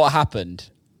 What happened?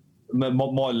 My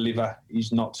liver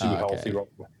is not too healthy right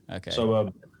now. Okay.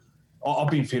 So I've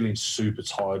been feeling super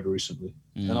tired recently,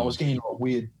 and I was getting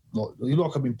weird,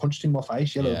 like I've been punched in my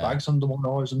face, yellow bags under my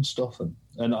eyes and stuff. And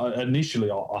initially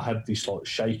I had this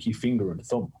shaky finger and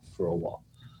thumb for a while.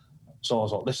 So I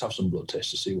was like, let's have some blood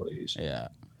tests to see what it is. Yeah.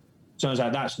 Turns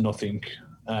out that's nothing.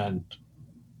 And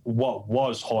what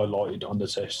was highlighted on the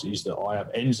test is that I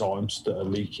have enzymes that are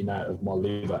leaking out of my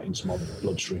liver into my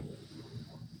bloodstream.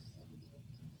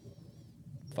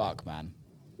 Fuck, man.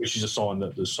 Which is a sign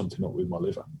that there's something up with my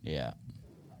liver. Yeah.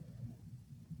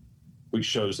 Which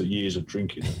shows that years of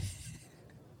drinking.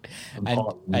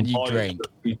 and you drink.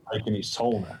 He's taking its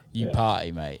toll now. You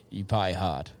party, mate. You party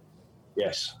hard.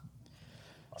 Yes.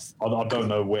 I don't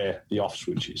know where the off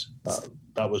switch is.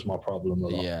 That was my problem a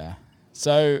lot. Yeah.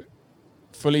 So,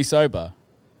 fully sober?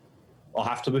 I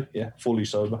have to be, yeah. Fully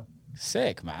sober.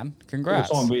 Sick, man. Congrats.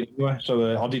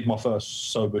 So I did my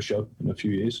first sober show in a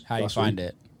few years. How you find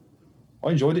it?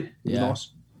 I enjoyed it. It was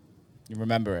nice. You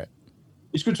remember it?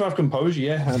 It's good to have composure,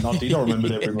 yeah, and I did. I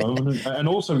remembered every moment, and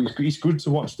also it's good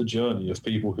to watch the journey of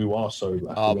people who are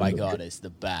sober. Oh my god, it's the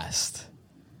best.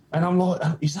 And I'm like,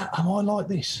 am I like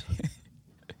this?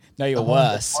 No, you're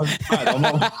worse. I'm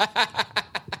not...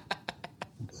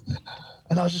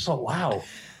 And I was just like, wow.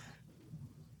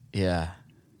 Yeah,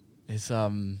 it's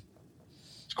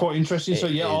quite interesting. So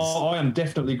yeah, I am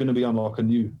definitely going to be on a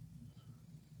new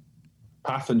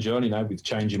path and journey now with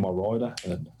changing my rider.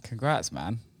 And congrats,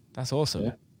 man. That's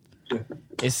awesome. Yeah.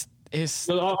 It's.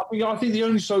 I think the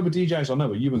only sober DJs I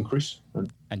know are you and Chris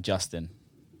and Justin.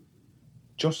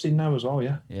 Justin now as well,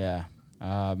 yeah. Yeah.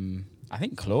 I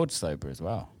think Claude's sober as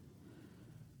well.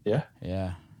 Yeah.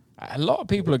 Yeah. A lot of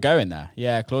people are going there.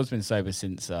 Yeah, Claude's been sober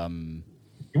since. You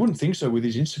wouldn't think so with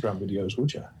his Instagram videos,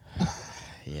 would you?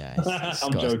 Yeah,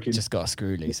 I'm joking. Just got a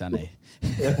screw loose, hasn't he?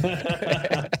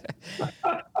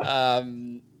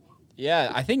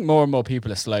 Yeah, I think more and more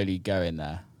people are slowly going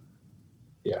there.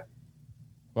 Yeah.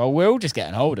 Well, we're all just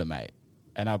getting older, mate,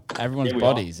 and everyone's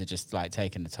bodies are just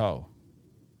taking a toll.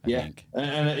 I think.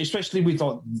 And especially with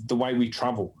the way we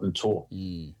travel and tour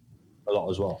a lot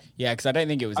as well. Yeah, because I don't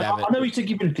think it was ever. I know it's a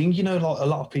given thing, a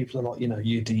lot of people are like,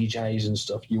 you DJs and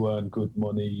stuff, you earn good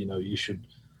money, you should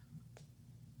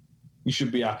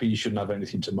be happy, you shouldn't have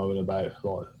anything to moan about.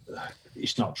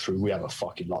 It's not true. We have a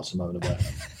fucking lot to moan about.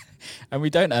 And we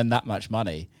don't earn that much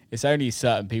money. It's only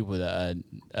certain people that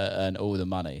earn all the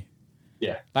money.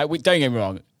 Yeah. Don't get me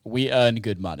wrong, we earn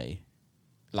good money.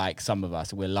 Some of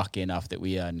us, we're lucky enough that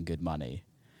we earn good money.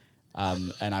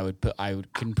 And I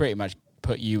can pretty much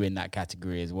put you in that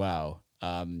category as well.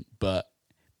 But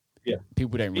yeah,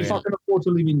 people don't really. If I can afford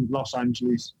to live in Los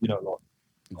Angeles,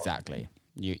 exactly.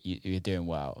 You're doing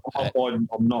well. I'm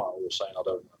not. I was saying I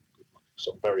don't know.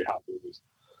 So I'm very happy with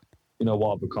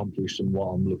what I've accomplished and what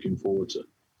I'm looking forward to.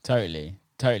 Totally.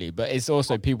 But it's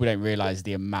also people don't realize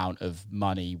the amount of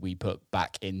money we put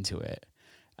back into it,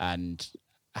 and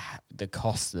the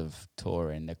cost of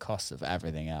touring, the cost of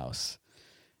everything else.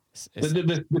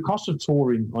 The cost of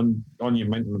touring on your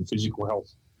mental and physical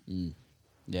health,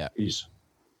 is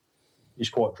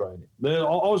quite draining. I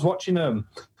was watching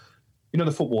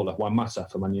the footballer Juan Mata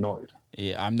for Man United.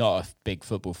 Yeah, I'm not a big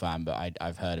football fan, but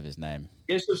I've heard of his name.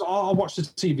 Yes, I watched the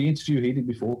TV interview he did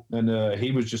before, and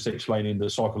he was just explaining the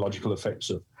psychological effects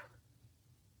of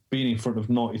being in front of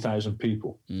 90,000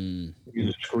 people,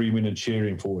 either screaming and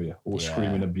cheering for you or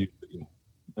screaming abuse at you.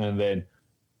 And then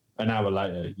an hour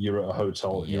later, you're at a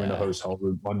hotel, you're in a hotel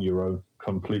room on your own,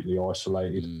 completely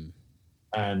isolated,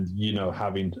 and,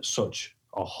 having such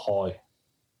a high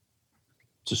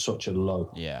to such a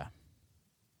low. Yeah.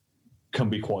 Can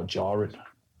be quite jarring.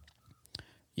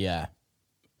 Yeah.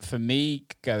 For me,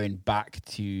 going back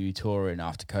to touring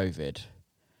after COVID,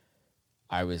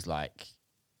 I was like,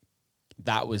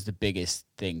 that was the biggest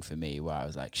thing for me, where I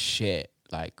was like, shit,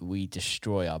 we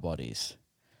destroy our bodies.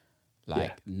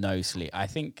 No sleep. I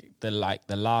think the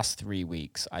last 3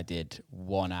 weeks I did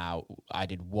one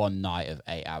night of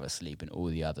 8 hours sleep, and all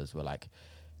the others were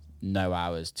no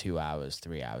hours, 2 hours,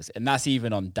 3 hours. And that's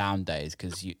even on down days,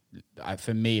 because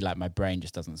for me, my brain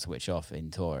just doesn't switch off in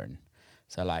touring.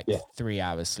 So 3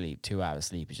 hours sleep, 2 hours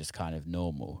sleep is just kind of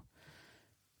normal.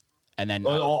 And then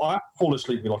I fall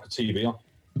asleep with a TV on.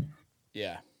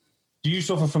 Yeah. Do you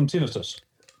suffer from tinnitus?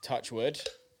 Touch wood.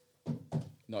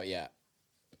 Not yet.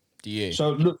 Do you?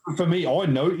 So look, for me, I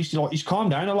noticed like he's calmed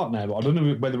down a lot now. But I don't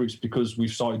know whether it's because we've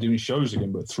started doing shows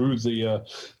again, but through the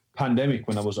pandemic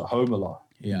when I was at home a lot,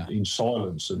 in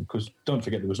silence, and because don't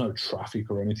forget there was no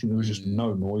traffic or anything, there was just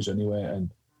no noise anywhere,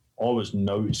 and I was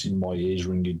noticing my ears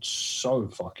ringing so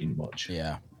fucking much.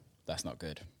 Yeah, that's not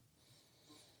good.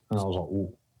 And I was like,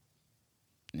 "Oh,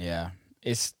 yeah." Do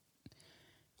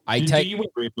you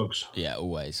wear earplugs? Yeah,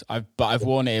 always. I've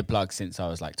worn earplugs since I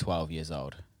was like 12 years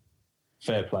old.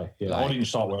 Fair play. Yeah, I didn't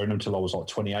start wearing them until I was like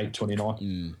 28,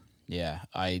 29. Yeah,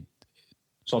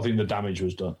 So I think the damage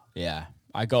was done. Yeah,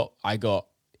 I got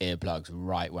earplugs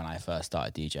right when I first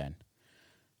started DJing,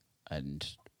 and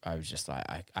I was just like,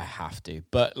 I have to.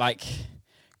 But like,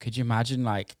 could you imagine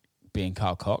like being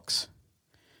Carl Cox,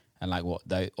 and like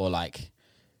or like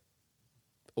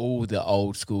all the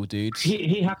old school dudes?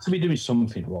 He had to be doing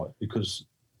something right, because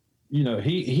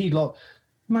he like.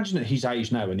 Imagine at his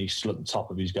age now and he's still at the top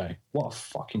of his game. What a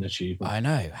fucking achievement. I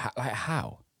know.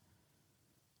 How?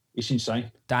 It's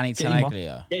insane. Danny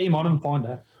Tenaglia. Get him on and find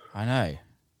out. I know.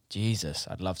 Jesus,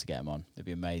 I'd love to get him on. It'd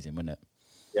be amazing, wouldn't it?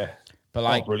 Yeah. But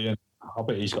like, brilliant. I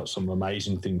bet he's got some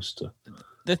amazing things to.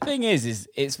 The thing is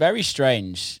it's very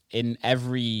strange. In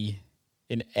every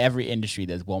industry,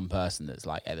 there's one person that's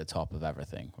like at the top of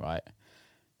everything, right?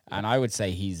 And I would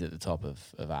say he's at the top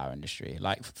of our industry.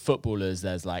 Like footballers,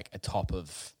 there's like a top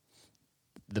of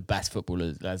the best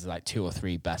footballers. There's like 2 or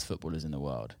 3 best footballers in the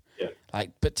world. Yeah.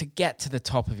 Like, but to get to the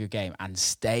top of your game and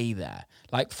stay there,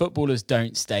 like footballers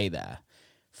don't stay there.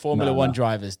 Formula One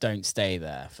drivers don't stay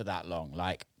there for that long.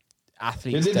 Like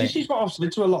athletes. This is what I've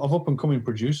said to a lot of up and coming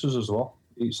producers as well.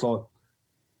 It's like,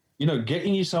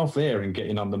 getting yourself there and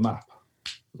getting on the map,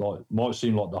 like might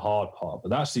seem like the hard part, but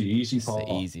that's the easy part.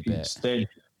 The easy bit.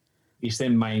 It's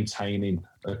then maintaining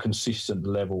a consistent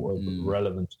level of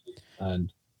relevance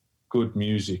and good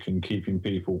music and keeping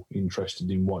people interested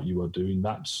in what you are doing.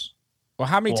 That's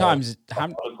how many times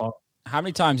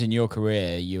in your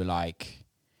career you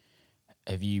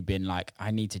have you been like, I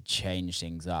need to change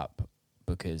things up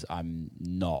because I'm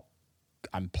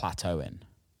plateauing?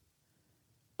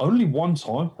 Only one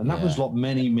time, and that was like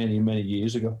many, many, many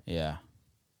years ago. Yeah.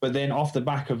 But then off the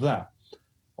back of that,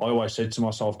 I always said to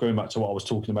myself, going back to what I was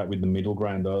talking about with the middle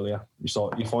ground earlier, it's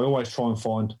like if I always try and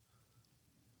find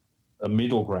a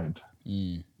middle ground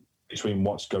between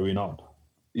what's going on,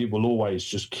 it will always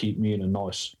just keep me in a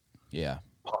nice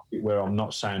pocket where I'm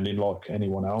not sounding like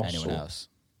anyone else.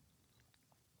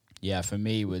 Yeah, for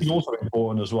me it's also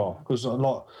important as well, because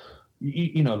like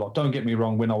don't get me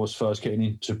wrong, when I was first getting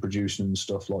into producing and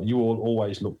stuff, like you all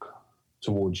always look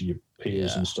towards your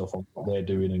peers and stuff on what they're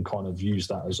doing and kind of use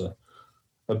that as a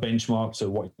benchmark to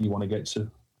what you want to get to.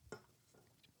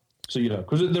 So,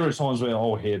 because there are times where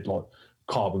I'll hear like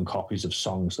carbon copies of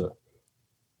songs that,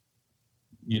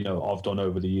 I've done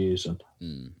over the years. And,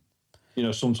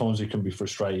 sometimes it can be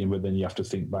frustrating, but then you have to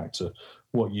think back to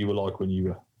what you were like when you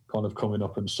were kind of coming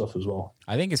up and stuff as well.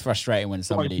 I think it's frustrating when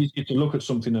somebody... It's easier to look at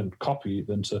something and copy it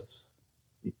than to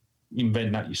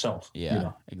invent that yourself.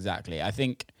 Yeah, exactly. I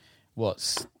think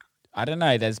I don't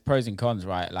know, there's pros and cons,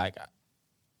 right? Like,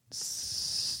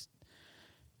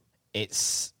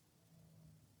 it's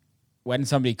when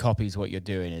somebody copies what you're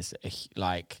doing is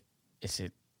like it's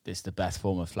the best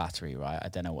form of flattery, right? I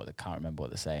don't know can't remember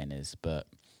what the saying is, but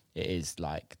it is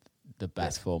like the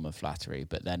best form of flattery.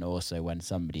 But then also when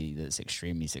somebody that's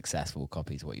extremely successful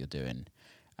copies what you're doing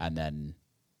and then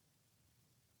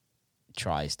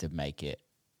tries to make it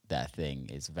their thing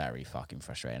is very fucking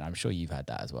frustrating. I'm sure you've had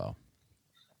that as well.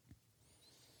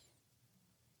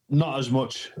 Not as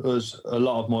much as a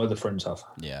lot of my other friends have.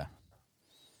 Yeah.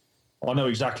 I know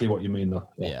exactly what you mean, though.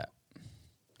 Yeah.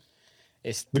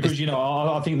 It's because,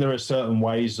 I think there are certain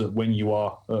ways that when you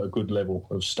are at a good level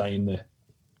of staying there.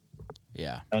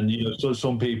 Yeah. And, so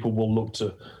some people will look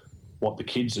to what the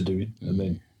kids are doing and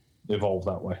then evolve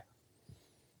that way.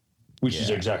 Which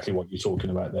is exactly what you're talking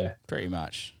about there. Pretty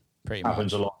much.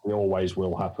 Happens a lot. It always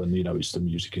will happen. It's the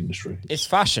music industry. It's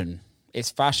fashion. It's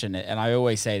fashion, and I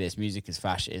always say this: music is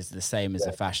fashion. Is the same as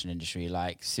the fashion industry.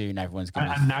 Like soon, everyone's going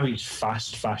to. And now it's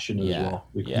fast fashion as well.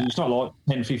 Because it's not like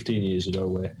 10, 15 years ago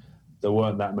where there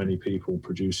weren't that many people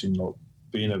producing. Like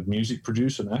being a music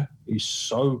producer now is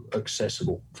so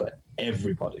accessible for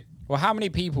everybody. Well, how many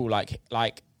people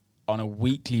like on a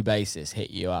weekly basis hit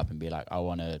you up and be like, "I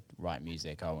want to write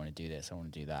music. I want to do this. I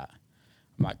want to do that."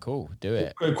 I'm like, "Cool, do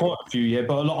it." Quite a few, yeah.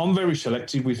 But I'm very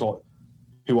selective with like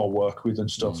who I work with and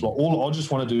stuff. Like I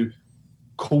just want to do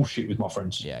cool shit with my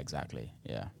friends. Yeah, exactly.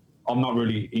 Yeah. I'm not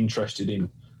really interested in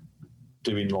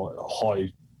doing like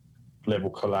high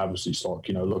level collabs. It's like,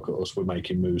 look at us, we're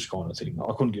making moves kind of thing.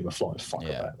 I couldn't give a flying fuck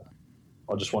about that.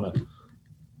 I just want to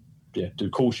do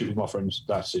cool shit with my friends.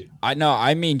 That's it. I know.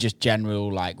 I mean, just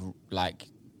general like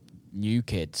new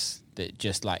kids that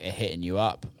just like are hitting you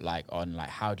up like on like,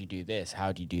 how do you do this?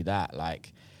 How do you do that?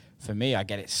 Like, for me, I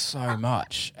get it so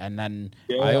much, and then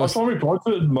I also reply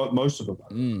to most of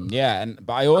them.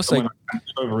 but I also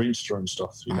over Insta and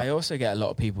stuff. You know? I also get a lot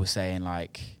of people saying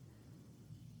like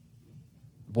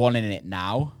wanting it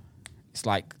now. It's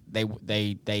like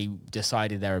they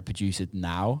decided they're a producer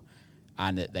now,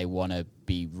 and that they want to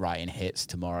be writing hits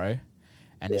tomorrow,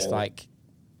 and it's like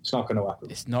it's not going to happen.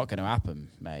 It's not going to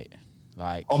happen, mate.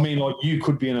 Like, I mean, like, you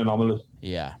could be an anomaly.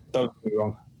 Yeah. Don't get me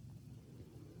wrong.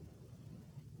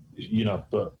 You know,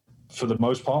 but for the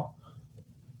most part,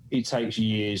 it takes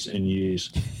years and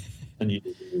years and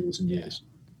years and years.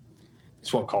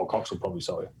 It's what Carl Cox will probably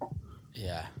tell you.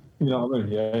 Yeah. You know what I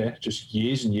mean? Yeah. Just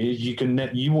years and years.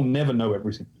 You will never know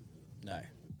everything. No.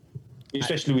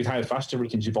 Especially with how fast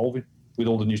everything's evolving, with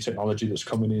all the new technology that's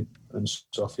coming in and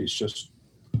stuff. It's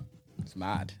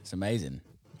mad. It's amazing.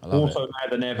 I love also, now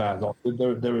than ever, like,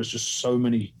 there is just so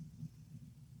many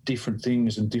different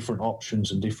things and different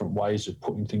options and different ways of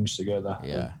putting things together.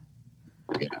 Yeah.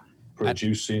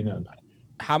 Producing and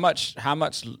how much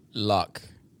luck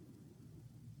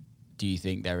do you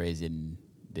think there is in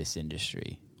this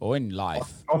industry or in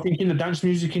life? I think in the dance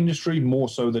music industry more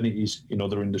so than it is in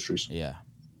other industries. Yeah.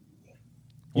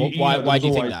 Why do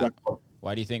you think that?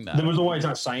 Why do you think that? There was always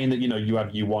that saying that, you know, you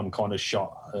have your one kind of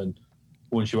shot, and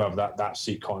once you have that's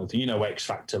it kind of thing, you know, X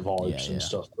Factor vibes and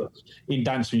stuff. But in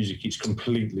dance music, it's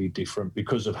completely different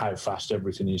because of how fast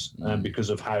everything is and because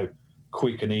of how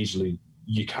quick and easily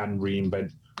you can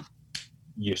reinvent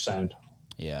your sound.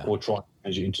 Yeah. Or try and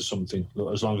change it into something,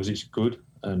 as long as it's good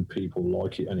and people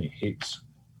like it and it hits.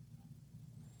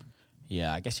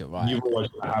 Yeah, I guess you're right. You've always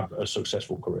got to have a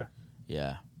successful career.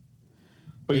 Yeah.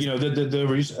 But, you know,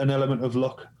 there is an element of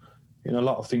luck in a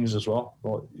lot of things as well.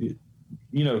 Like,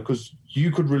 you know, because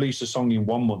you could release a song in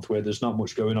 1 month where there's not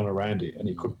much going on around it and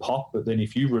it could pop, but then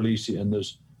if you release it and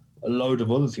there's a load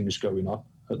of other things going on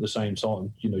at the same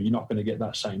time, you know, you're not going to get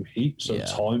that same hit. So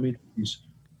timing is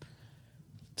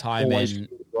always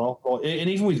good as well. Like, and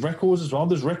even with records as well,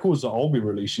 there's records that I'll be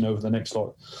releasing over the next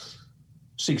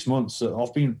 6 months that I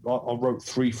wrote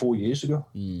 3-4 years ago.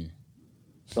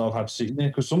 That I've had sitting there,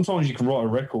 because sometimes you can write a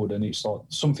record and it's like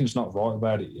something's not right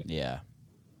about it yet. Yeah.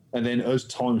 And then as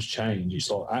times change,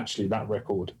 it's like, actually that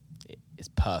record is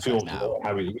perfect now.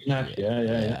 How it is now.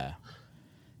 Yeah.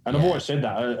 And I've always said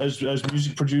that as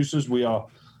music producers, we are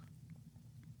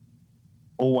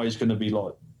always going to be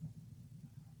like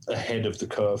ahead of the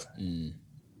curve in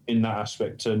that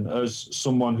aspect. And as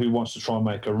someone who wants to try and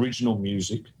make original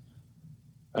music,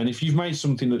 and if you've made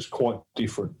something that's quite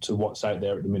different to what's out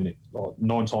there at the minute, like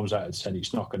 9 times out of 10,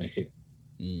 it's not going to hit.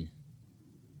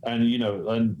 And, you know,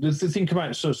 and think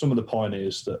about some of the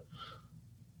pioneers that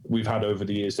we've had over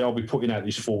the years. They'll be putting out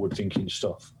this forward-thinking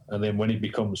stuff. And then when it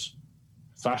becomes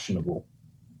fashionable,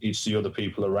 it's the other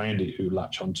people around it who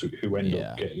latch onto it, who end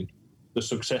up getting the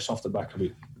success off the back of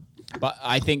it. But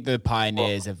I think the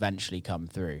pioneers eventually come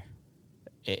through.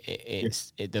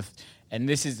 And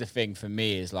this is the thing for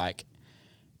me, is like,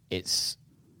 it's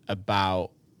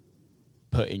about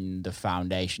putting the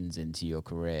foundations into your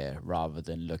career rather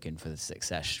than looking for the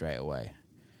success straight away.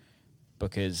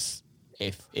 Because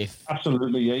if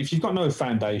absolutely, yeah. If you've got no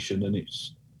foundation, and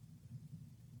it's,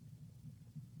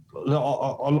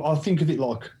 I think of it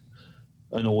like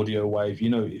an audio wave. You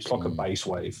know, it's like a bass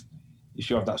wave. If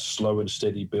you have that slow and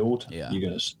steady build, you're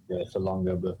going to stay there for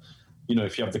longer. But, you know,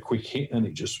 if you have the quick hit and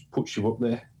it just puts you up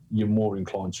there, you're more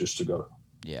inclined just to go.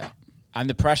 Yeah. And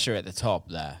the pressure at the top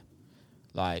there,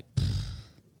 like,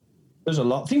 there's a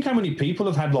lot. Think how many people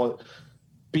have had like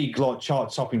big, like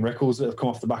chart-topping records that have come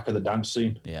off the back of the dance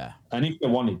scene. Yeah. And if they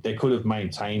wanted, they could have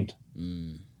maintained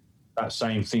that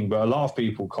same thing. But a lot of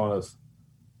people kind of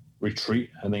retreat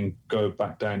and then go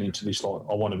back down into this, like,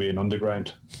 I want to be an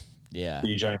underground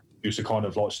DJ. It's a kind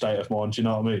of like state of mind. Do you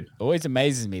know what I mean? It always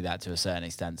amazes me that to a certain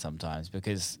extent sometimes,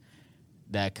 because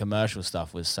their commercial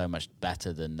stuff was so much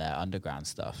better than their underground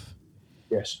stuff.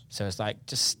 Yes. So it's like,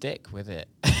 just stick with it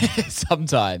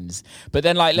sometimes. But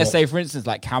then, like, let's say, for instance,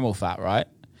 like Camel Fat, right?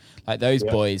 Like, those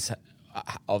boys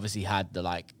obviously had the,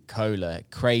 like, Cola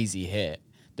crazy hit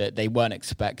that they weren't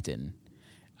expecting.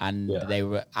 And they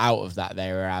were out of that.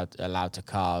 They were allowed to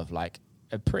carve, like,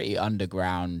 a pretty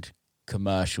underground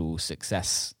commercial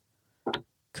successful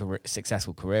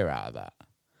career out of that.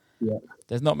 Yeah.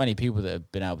 There's not many people that have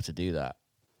been able to do that.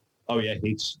 Oh, yeah,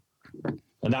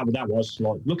 and that was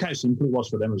like, look how simple it was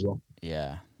for them as well.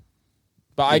 Yeah,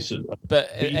 but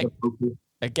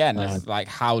Again, it's like,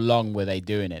 how long were they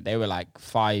doing it? They were like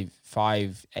 5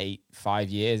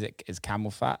 years as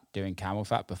Camel Fat, doing Camel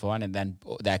Fat beforehand, and then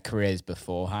their careers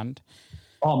beforehand.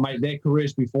 Oh, mate, their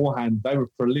careers beforehand, they were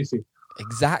prolific.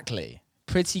 Exactly.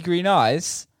 Pretty Green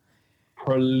Eyes.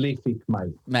 Prolific,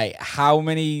 mate. Mate, how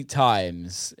many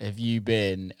times have you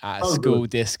been at a school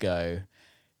disco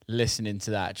listening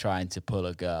to that, trying to pull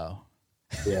a girl?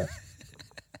 Yeah.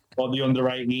 Or the under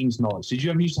 18s nights. Did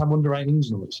you ever used to have under 18s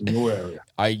nights in your area?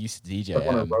 I used to DJ like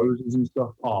one of Roses and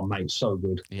stuff. Oh, mate, so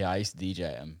good. Yeah, I used to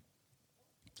DJ them.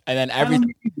 And then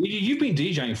you've been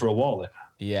DJing for a while then.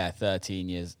 Yeah, 13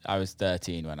 years. I was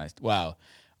 13 when I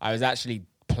was actually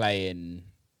playing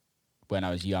when I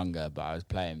was younger, but I was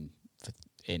playing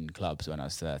in clubs when I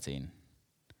was 13.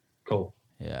 Cool.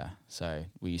 Yeah, so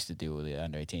we used to do all the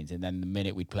under 18s, and then the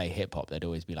minute we'd play hip hop, there'd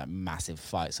always be like massive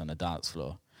fights on the dance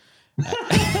floor.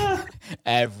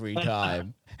 Every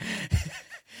time.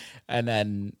 and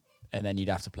then you'd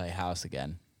have to play house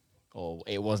again, or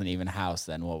it wasn't even house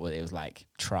then. What was it? It was like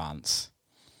trance.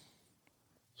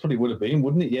 That's what it would have been,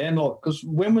 wouldn't it? Yeah, because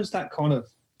when was that kind of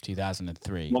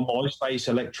 2003? MySpace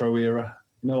electro era.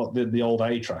 You know, like the old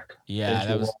A track.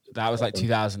 Yeah, that was like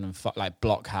 2005, like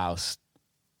Blockhouse.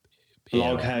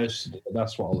 Blockhouse.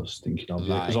 That's what I was thinking of.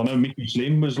 Because I know Mickey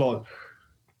Slim was like.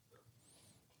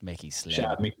 Mickey Slim. Shout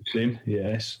out Mickey Slim,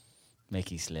 yes.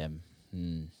 Mickey Slim.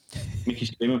 Mickey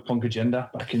Slim and Funk Agenda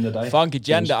back in the day. Funk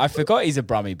Agenda. I forgot he's a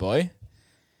Brummie boy.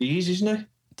 He is, isn't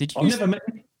he? I've never met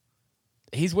him.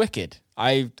 He's wicked.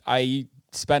 I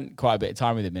spent quite a bit of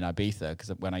time with him in Ibiza because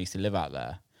when I used to live out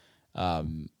there.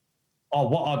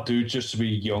 What I'd do just to be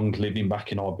young, living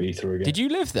back in Ibiza again. Did you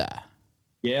live there?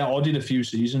 Yeah, I did a few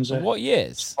seasons there. What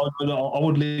years? I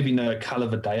would live in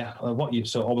Calavadea. What year?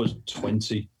 So I was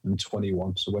 20 and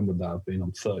 21. So when would that have been?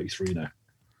 I'm 33 now.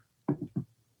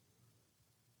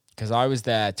 Because I was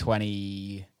there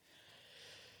 2006.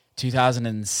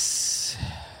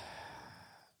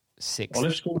 I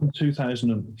left school in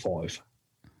 2005.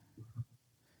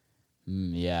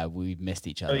 Yeah, we missed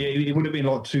each other. Oh, yeah, it would have been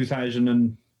like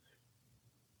 2010,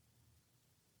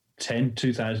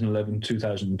 2011,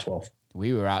 2012.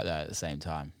 We were out there at the same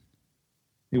time.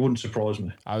 It wouldn't surprise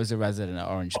me. I was a resident at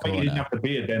Orange Corner. You didn't have the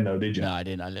beard then, though, did you? No, I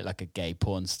didn't. I looked like a gay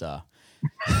porn star.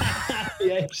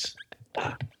 Yes.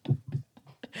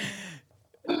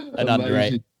 An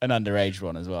underage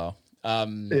one as well.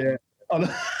 Yeah.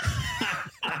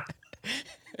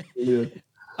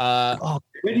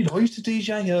 Where did I used to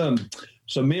DJ?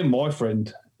 So me and my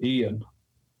friend Ian,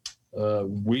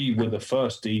 we were the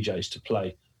first DJs to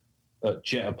play at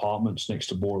Jet Apartments next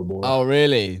to Bora Bora. Oh,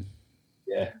 really?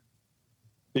 Yeah.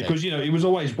 Because, it was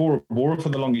always Bora Bora for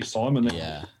the longest time. And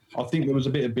then I think there was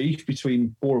a bit of beef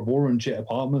between Bora Bora and Jet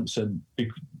Apartments and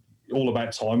all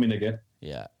about timing again.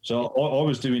 Yeah. So I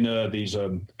was doing these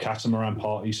catamaran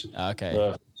parties.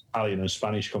 Okay. Italian and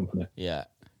Spanish company. Yeah.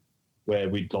 Where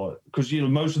we'd like, because,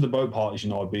 most of the boat parties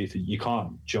in Ibiza, you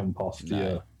can't jump off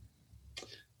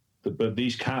but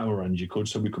these catamarans you could,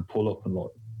 so we could pull up and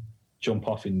like jump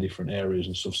off in different areas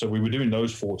and stuff. So we were doing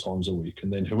those 4 times a week.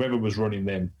 And then whoever was running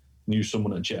them knew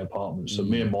someone at Jet Apartments. So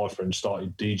me and my friend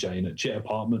started DJing at Jet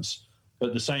Apartments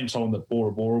at the same time that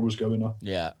Bora Bora was going on.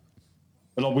 Yeah.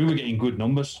 But like we were getting good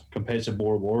numbers compared to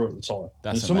Bora Bora at the time.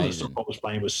 That's some amazing. of the stuff I was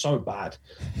playing was so bad.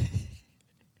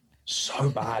 So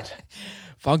bad.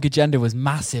 Funk Agenda was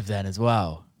massive then as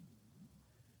well.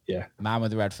 Yeah. Man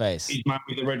with the Red Face. He's Man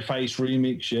with the Red Face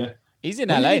remix, yeah. He's in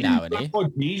LA now, isn't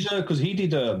he? Because he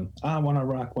did I Wanna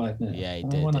Rock Right Now. Yeah, he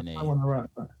did, didn't he? I Wanna Rock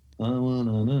Right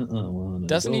Now.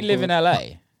 Doesn't he live in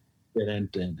LA? I'm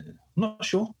not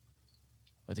sure.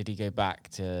 Or did he go back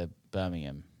to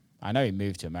Birmingham? I know he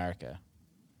moved to America.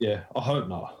 Yeah, I hope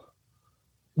not.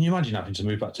 Can you imagine having to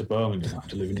move back to Birmingham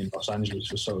after living in Los Angeles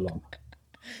for so long?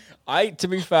 To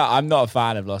be fair, I'm not a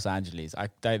fan of Los Angeles. I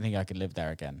don't think I could live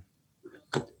there again.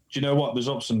 Do you know what? There's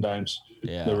ups and downs.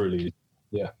 Yeah. There really is.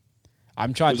 Yeah.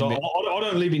 I'm trying to... I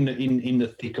don't live in the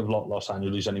thick of Los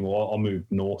Angeles anymore. I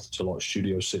moved north to like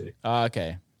Studio City. Oh,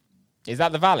 okay. Is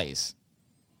that the Valleys?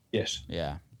 Yes.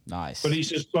 Yeah. Nice. But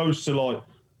it's as close to like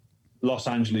Los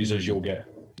Angeles as you'll get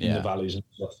in the valleys and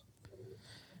stuff.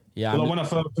 Yeah. Well, when I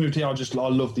first moved here, I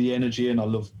love the energy and I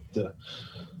love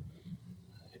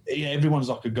everyone's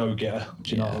like a go-getter.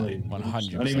 Do you know what I mean?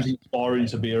 100%. And it was inspiring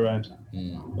to be around at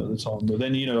the time. But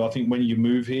then, I think when you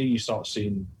move here, you start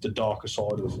seeing the darker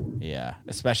side of it. Yeah,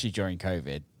 especially during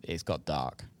COVID, it's got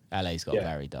dark. LA's got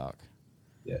very dark.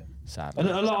 Yeah. Sadly. And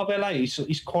a lot of LA,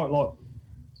 it's quite like,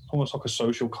 almost like a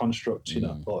social construct,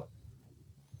 like.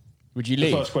 Would you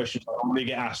leave? The first question I normally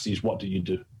get asked is, what do you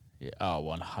do? Yeah. Oh,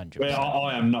 100%. Well,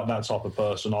 I am not that type of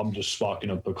person. I'm just sparking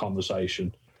up a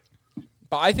conversation.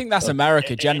 But I think that's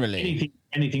America generally.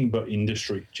 Anything but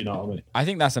industry. Do you know what I mean? I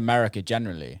think that's America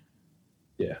generally.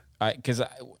 Yeah. Because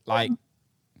like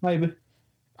maybe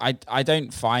I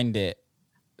don't find it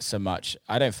so much.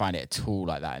 I don't find it at all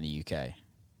like that in the UK.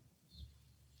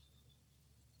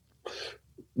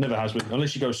 Never has been,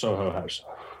 unless you go Soho House.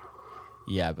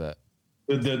 Yeah, but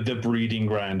the breeding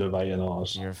ground of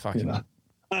A&Rs. You're a fucking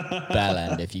bell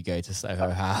end if you go to Soho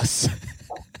House.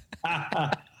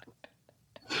 About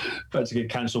to get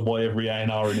cancelled by every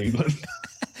A&R in England.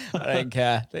 I don't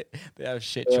care. They have a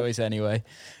shit choice anyway.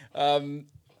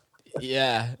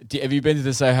 Yeah. Have you been to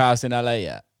the Soho House in LA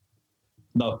yet?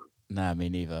 No. No, me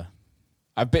neither.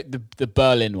 I bet the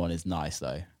Berlin one is nice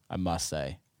though, I must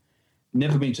say.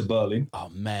 Never been to Berlin. Oh,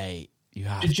 mate. You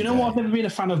have Did you know what? I've never been a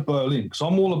fan of Berlin because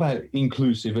I'm all about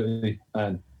inclusivity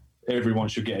and everyone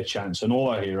should get a chance. And all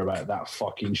I hear about that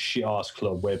fucking shit-ass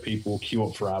club where people queue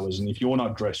up for hours and if you're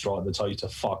not dressed right, they tell you to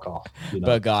fuck off. You know?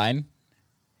 Berghain.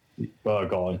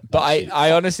 Berghain. But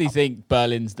I honestly think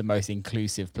Berlin's the most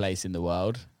inclusive place in the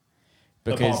world.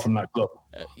 Because, apart from that club.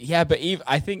 Yeah, but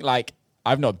I think, like,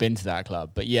 I've not been to that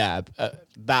club, but yeah,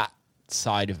 that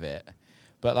side of it.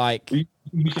 But, like...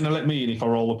 You're going to let me in if I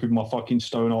roll up in my fucking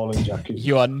Stone Island jacket?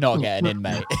 You are not getting in,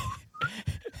 mate.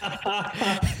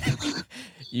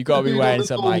 You got to be wearing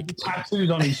some, like...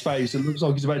 tattoos on his face. It looks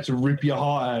like he's about to rip your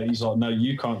heart out. He's like, no,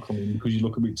 you can't come in because you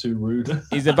look a bit too rude.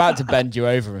 He's about to bend you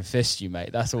over and fist you, mate.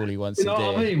 That's all he wants to do. You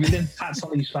know what I mean? With them tats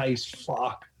on his face,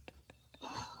 fuck.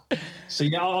 So,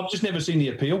 yeah, I've just never seen the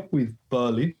appeal with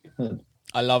Berlin.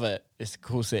 I love it. It's a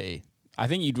cool city. I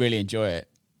think you'd really enjoy it.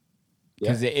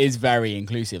 Because it is very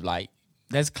inclusive. Like,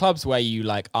 there's clubs where you,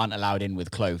 like, aren't allowed in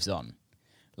with clothes on.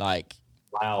 Like...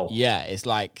 Wow. Yeah, it's,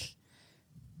 like...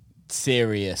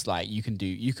 serious. Like, you can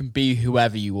be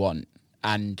whoever you want.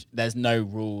 And there's no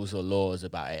rules or laws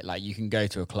about it. Like, you can go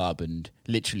to a club and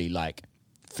literally, like,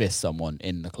 fist someone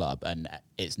in the club and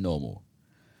it's normal.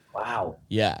 Wow.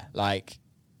 Yeah, like...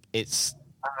 It's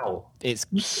wow. It's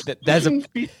there's a.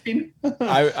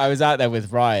 I was out there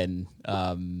with Ryan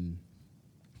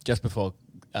just before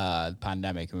the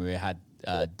pandemic, and we had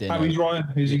dinner. How is Ryan?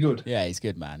 Is he good? Yeah, he's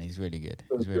good, man. He's really good.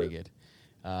 He's really good.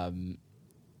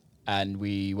 And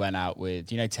we went out with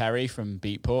Terry from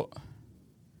Beatport.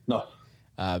 No.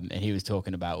 And he was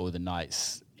talking about all the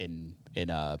nights in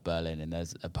Berlin, and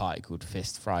there's a party called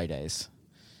Fist Fridays,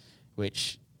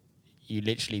 which you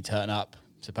literally turn up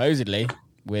supposedly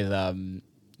with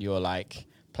your like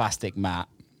plastic mat,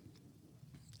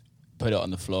 put it on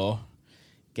the floor,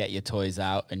 get your toys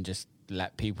out, and just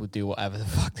let people do whatever the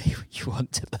fuck you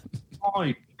want to them. Oh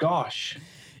my gosh.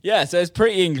 Yeah, so it's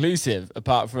pretty inclusive,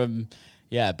 apart from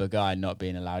Berghain not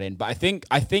being allowed in. But I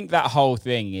think that whole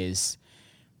thing is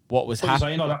what was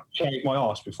happening. So I'd have to shake my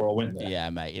ass before I went there.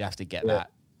 Yeah, mate, you'd have to get that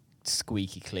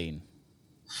squeaky clean.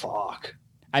 Fuck.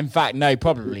 In fact, no,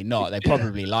 probably not. They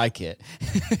probably like it.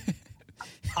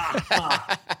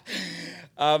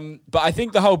 But I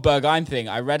think the whole Berghain thing,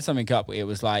 I read something up. It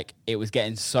was like it was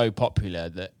getting so popular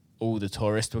that all the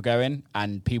tourists were going,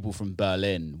 and people from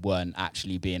Berlin weren't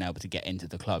actually being able to get into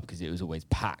the club because it was always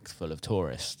packed full of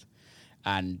tourists.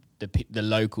 And the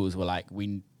locals were like,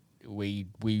 we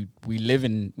live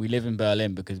in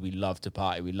Berlin because we love to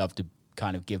party, we love to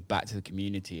kind of give back to the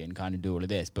community and kind of do all of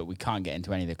this, but we can't get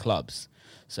into any of the clubs.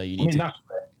 So you need to.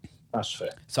 That's fair.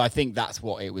 So I think that's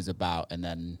what it was about, and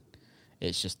then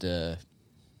it's just a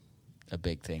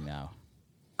big thing now.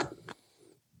 You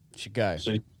should go.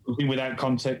 So without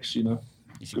context, you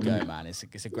should go, man. It's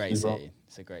a great city.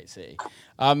 It's a great city.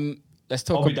 Let's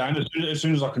talk. I'll be down as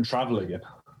soon as I can travel again.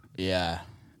 Yeah,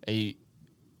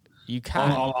 you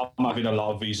can. I'm having a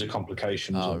lot of visa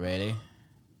complications. Oh, really?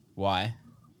 Why?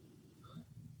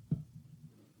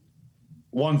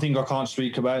 One thing I can't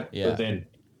speak about, but then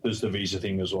there's the visa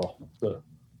thing as well. But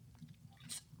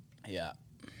yeah.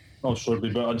 I'm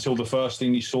struggling, but until the first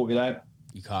thing is sorted out,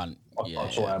 you can't. I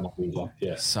can't sort out my visa.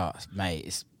 Yeah. So, mate,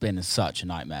 it's been such a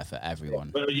nightmare for everyone.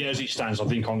 But as it stands, I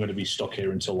think I'm going to be stuck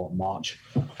here until March.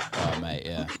 Oh, mate,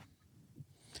 yeah.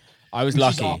 I was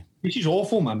lucky. This is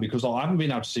awful, man, because I haven't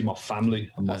been able to see my family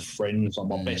and my friends and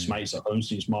my best mates at home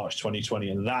since March 2020,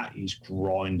 and that is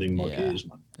grinding my gears,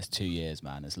 man. It's 2 years,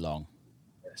 man. It's long.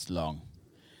 It's long.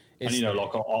 And, I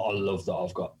love that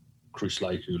I've got Chris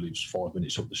Lake, who lives 5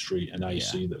 minutes up the street, and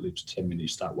AC that lives 10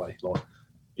 minutes that way. Like,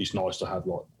 it's nice to have,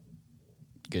 like,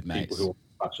 good mates. People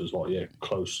who are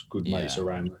close, good mates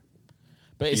around me.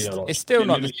 But it's still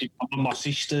not... My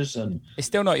sisters and... It's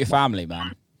still not your family,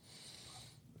 man.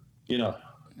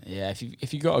 Yeah,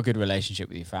 if you got a good relationship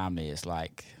with your family, it's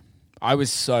like... I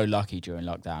was so lucky during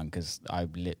lockdown because I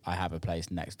have a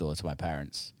place next door to my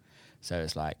parents. So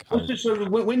it's like... So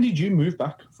when did you move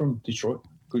back from Detroit?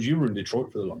 Because you were in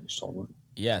Detroit for the longest time, weren't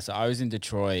you? Yeah, so I was in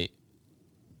Detroit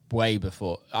way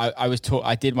before.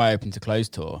 I did my Open to Close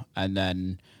tour, and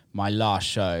then my last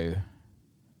show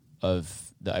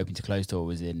of the Open to Close tour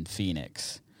was in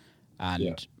Phoenix.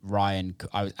 And Ryan,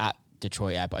 I was at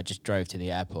Detroit Airport. I just drove to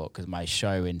the airport because my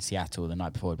show in Seattle the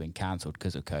night before had been cancelled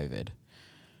because of COVID.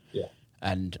 Yeah.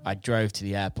 And I drove to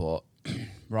the airport.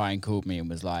 Ryan called me and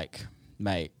was like,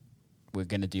 mate, we're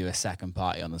going to do a second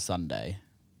party on the Sunday.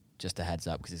 Just a heads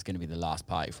up, because it's going to be the last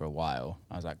party for a while.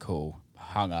 I was like, cool.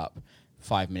 Hung up.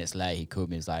 5 minutes later, he called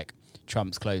me. He was like,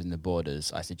 Trump's closing the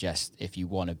borders. I suggest if you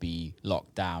want to be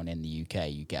locked down in the UK,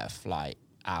 you get a flight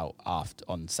out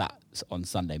on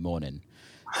Sunday morning.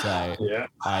 So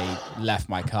I left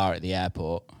my car at the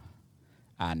airport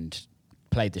and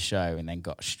played the show and then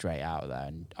got straight out of there.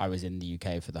 And I was in the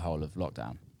UK for the whole of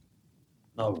lockdown.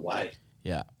 No way.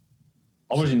 Yeah.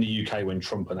 I was in the UK when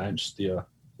Trump announced the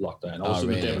lockdown. I was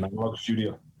in the Devon Analog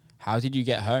studio. How did you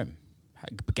get home?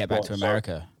 Get back to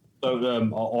America? So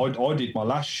I did my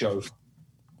last show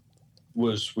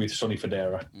was with Sonny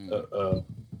Fodera.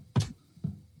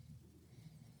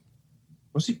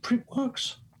 Was it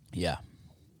Printworks? Yeah,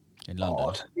 in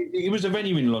London. It was a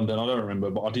venue in London. I don't remember,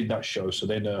 but I did that show. So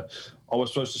then I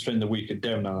was supposed to spend the week at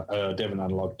Devon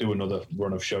Analog, do another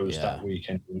run of shows that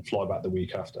weekend, and fly back the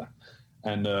week after.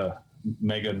 And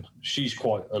Megan, she's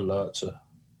quite alert to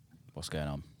what's going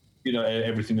on.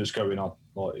 Everything that's going on,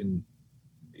 like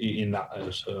in that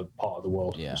as part of the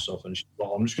world and stuff. And she's like,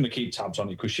 I'm just going to keep tabs on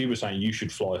it, because she was saying you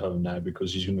should fly home now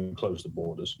because he's going to close the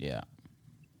borders. Yeah.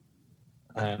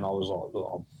 And I was like,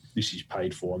 well, this is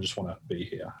paid for. I just want to be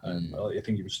here. And I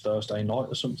think it was Thursday night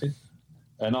or something.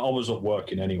 And I was up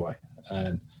working anyway.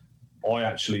 And I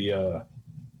actually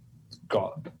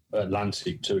got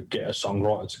Atlantic to get a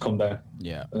songwriter to come down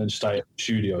and stay at the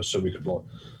studio so we could,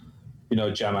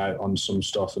 jam out on some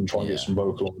stuff and try and get some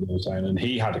vocal audios down. And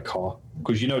he had a car,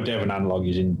 because Devon Analog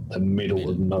is in the middle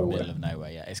of nowhere. Middle of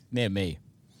nowhere, yeah. It's near me.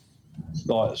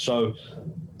 Like, so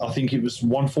I think it was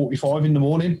 1:45 in the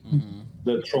morning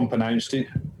that Trump announced it.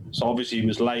 So obviously it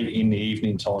was late in the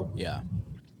evening time. Yeah.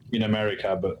 In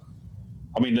America, but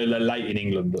I mean late in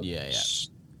England. But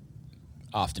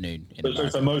afternoon.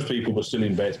 So most people were still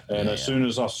in bed, and as soon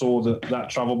as I saw that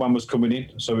travel ban was coming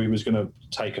in, so it was going to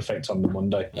take effect on the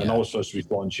Monday, and I was supposed to be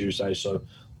flying Tuesday, so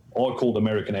I called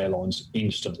American Airlines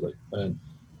instantly, and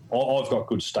I've got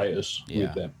good status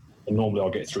with them, and normally I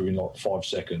get through in like 5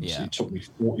 seconds. Yeah. It took me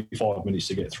 45 minutes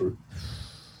to get through,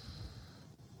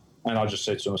 and I just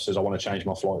said to them, I want to change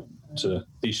my flight to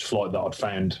this flight that I'd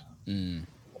found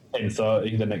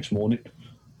 10:30 the next morning.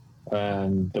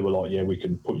 And they were like, yeah, we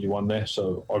can put you on there.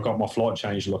 So I got my flight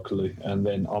changed, luckily, and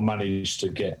then I managed to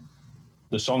get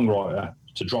the songwriter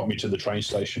to drop me to the train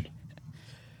station.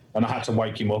 And I had to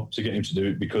wake him up to get him to do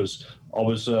it, because I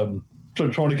was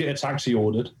trying to get a taxi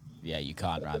ordered. Yeah, you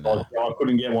can't run that. I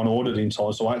couldn't get one ordered in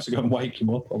time, so I had to go and wake him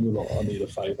up. I was like, I need a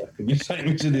favour. Can you take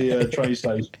me to the train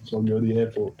station so I can go to the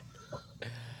airport?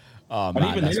 Oh, man,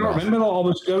 and even then, I remember I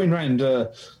was going around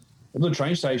the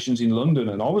train stations in London,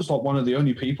 and I was like one of the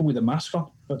only people with a mask on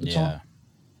at the time.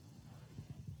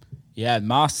 Yeah,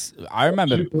 masks. I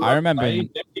remember.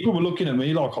 People were looking at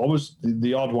me like I was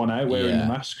the odd one out wearing the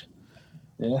mask.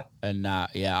 Yeah, and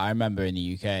I remember in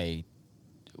the UK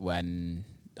when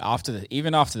after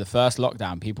the first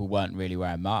lockdown, people weren't really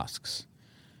wearing masks,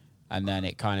 and then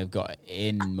it kind of got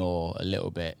in more a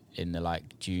little bit in the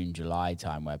June, July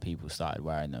time where people started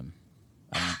wearing them.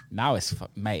 And now it's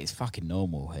fucking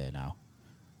normal here now.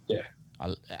 Yeah.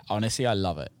 Honestly, I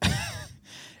love it.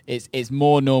 It's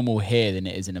more normal here than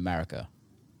it is in America.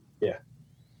 Yeah.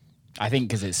 I think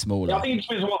because it's smaller. Yeah, I think it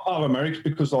depends on what part of America,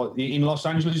 because in Los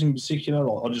Angeles in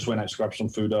particular, I just went out to grab some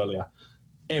food earlier.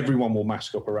 Everyone will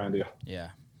mask up around here.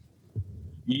 Yeah.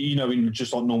 In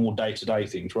just normal day-to-day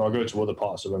things, where I go to other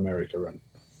parts of America and...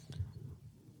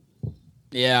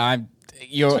 Yeah,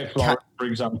 Take Florida, for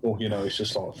example, it's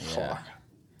just like, fuck.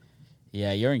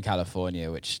 Yeah, you're in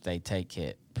California, which they take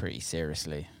it pretty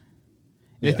seriously.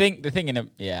 The thing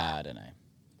I don't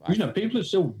know. People are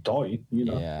still dying,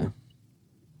 Yeah.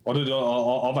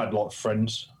 I've had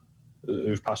friends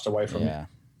who've passed away from it,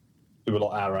 who were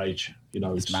our age,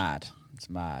 It's mad. It's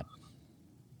mad.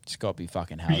 It's got to be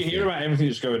fucking healthy. You hear about everything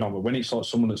that's going on, but when it's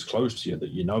someone that's close to you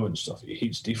that and stuff, it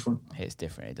hits different.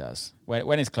 It does.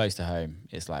 When it's close to home,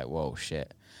 it's like, whoa,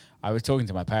 shit. I was talking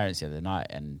to my parents the other night,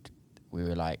 and we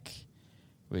were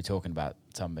talking about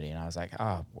somebody, and I was like,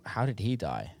 oh, how did he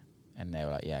die? And they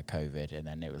were like, yeah, COVID. And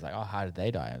then it was like, oh, how did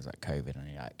they die? I was like, COVID. And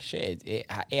you're like, shit, it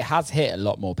has hit a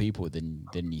lot more people than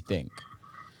you think.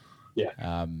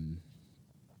 Yeah.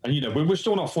 And, we're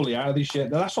still not fully out of this yet.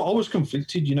 That's what I was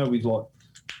conflicted, with, like,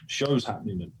 shows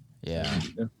happening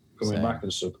and coming back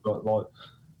and stuff. But, like,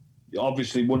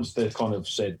 obviously, once they've kind of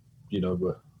said,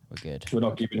 we're good. We're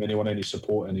not giving anyone any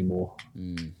support anymore.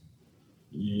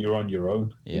 You're on your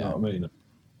own. Yeah. You know what I mean?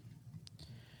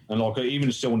 And, like,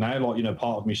 even still now, like,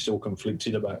 part of me still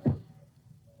conflicted about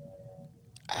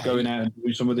going out and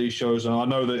doing some of these shows. And I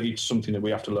know that it's something that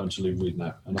we have to learn to live with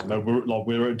now. And I know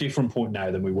we're at a different point now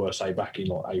than we were, say, back in,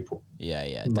 like, April.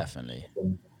 Yeah, definitely.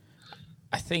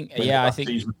 I think the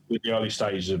early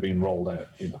stages have been rolled out,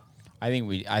 I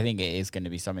think it is going to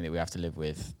be something that we have to live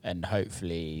with, and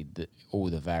hopefully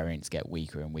all the variants get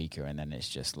weaker and weaker, and then it's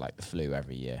just like the flu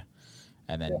every year,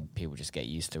 and then people just get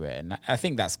used to it. And I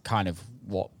think that's kind of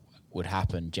what would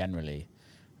happen generally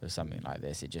with something like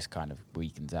this. It just kind of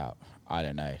weakens out. I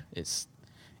don't know. It's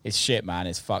shit, man.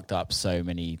 It's fucked up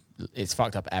it's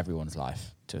fucked up everyone's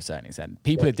life to a certain extent.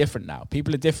 People are different now.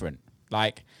 People are different.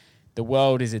 Like, the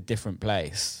world is a different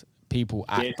place. People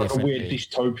act differently. Like a weird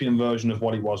dystopian version of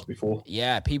what it was before.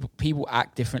 Yeah, people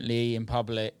act differently in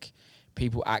public.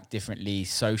 People act differently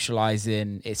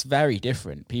socializing. It's very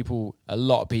different. A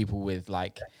lot of people with,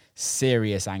 like,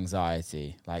 serious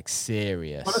anxiety, like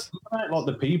serious. Like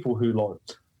the people who, like,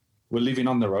 were living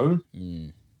on their own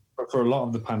for a lot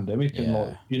of the pandemic and,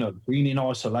 like, being in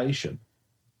isolation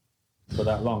for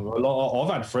that long.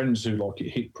 I've had friends who, like,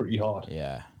 it hit pretty hard.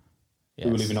 Yeah. Who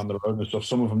were living on their own and stuff.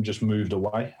 Some of them just moved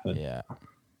away. And,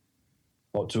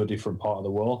 like, to a different part of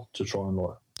the world to try and,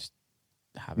 like,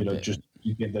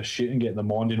 you get their shit and get their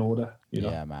mind in order.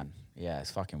 Yeah, man. Yeah,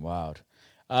 it's fucking wild.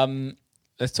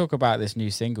 Let's talk about this new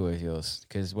single of yours,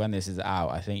 because when this is out,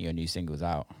 I think your new single's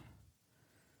out.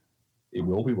 It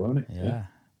will be, won't it? Yeah.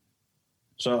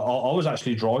 So I was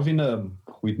actually driving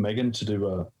with Megan to do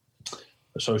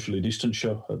a socially distanced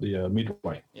show at the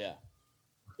Midway. Yeah.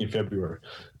 In February,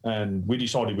 and we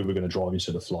decided we were going to drive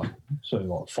instead of fly, so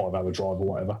like 5-hour drive or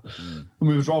whatever. And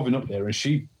we were driving up there, and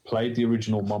she played the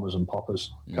original Mamas and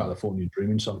Papas California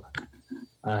Dreaming song,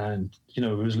 and we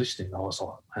was listening. I was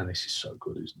like, man, this is so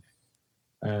good, isn't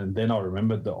it? And then I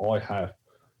remembered that I have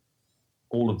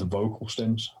all of the vocal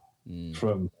stems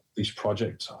from this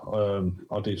project.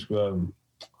 I did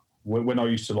when I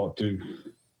used to, like, do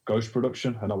ghost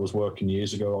production, and I was working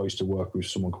years ago. I used to work with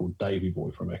someone called Davey Boy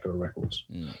from Echo Records.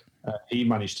 He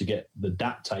managed to get the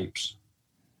DAT tapes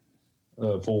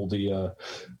of all the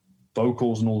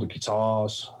vocals and all the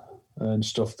guitars and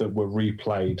stuff that were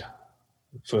replayed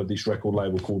for this record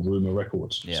label called Rumor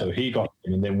Records. Yeah. So he got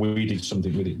it, and then we did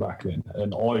something with it back then,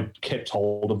 and I kept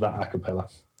hold of that a cappella.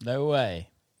 No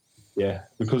way. Yeah,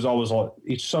 because I was like,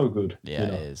 it's so good. Yeah,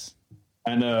 it is.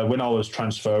 And when I was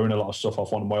transferring a lot of stuff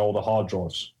off one of my older hard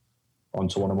drives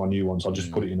onto one of my new ones, I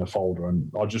just put it in a folder,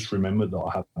 and I just remembered that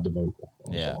I had the vocal. I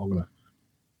was like, I'm going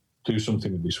to do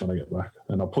something with this when I get back.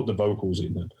 And I put the vocals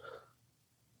in, and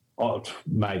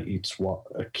mate, it's what?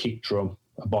 A kick drum,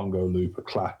 a bongo loop, a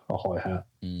clap, a hi-hat,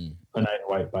 an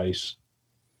 808 bass,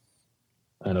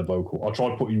 and a vocal. I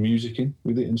tried putting music in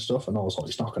with it and stuff, and I was like,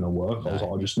 it's not going to work. I was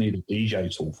like, I just need a DJ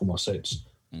tool for my sets.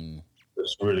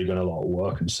 That's really going to, like,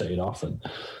 work and set it off. And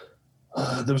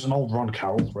there was an old Ron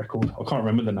Carroll record. I can't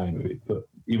remember the name of it, but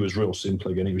it was real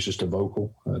simple again. It was just a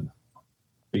vocal and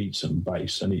beats and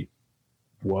bass, and it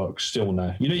works still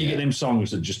now. You get them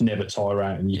songs that just never tire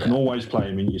out, and you can always play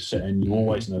them in your set, and you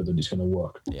always know that it's going to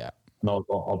work. Yeah. And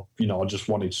I just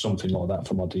wanted something like that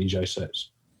for my DJ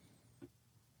sets.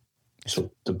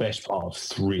 So the best part of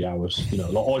 3 hours,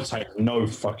 like, I take no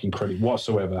fucking credit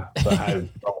whatsoever for how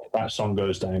that song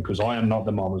goes down, because I am not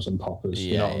the Mamas and Papas.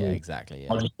 Yeah, you know what I mean? Exactly.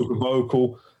 Yeah. I just took a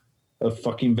vocal, a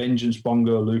fucking Vengeance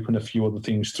bongo loop, and a few other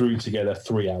things, threw together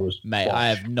 3 hours. Mate, I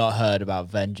have not heard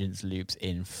about Vengeance loops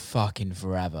in fucking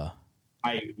forever.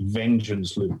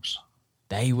 Vengeance loops.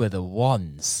 They were the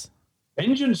ones.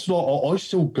 Vengeance, like, I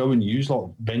still go and use, like,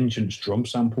 Vengeance drum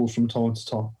samples from time to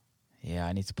time. Yeah,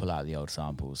 I need to pull out the old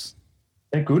samples.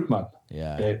 They're good, man.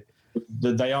 Yeah.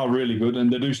 They are really good, and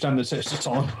they do stand the test of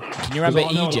time. Can you remember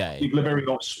EJ? People are very,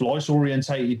 like, splice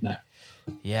orientated now.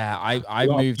 Yeah, I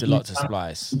moved a lot to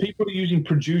Splice. People are using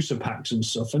producer packs and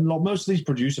stuff, and, like, most of these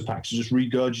producer packs are just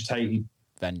regurgitated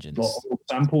Vengeance, like,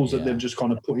 samples that they've just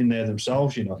kind of put in there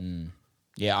themselves,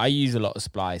 Yeah, I use a lot of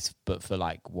Splice, but for,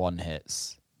 like, one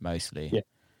hits mostly. Yeah,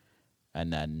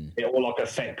 and then or like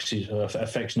effects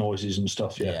noises and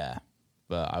stuff. Yeah.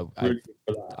 But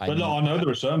I know there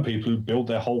are certain people who build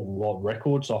their whole, like,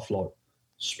 records off, like,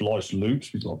 splice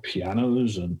loops with, like,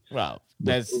 pianos and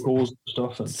there's vocals and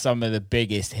stuff. And some of the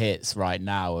biggest hits right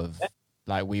now of,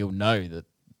 like, we all know that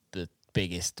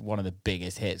one of the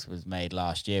biggest hits was made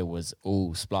last year was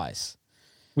all Splice.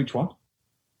 Which one?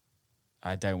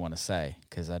 I don't want to say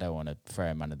because I don't want to throw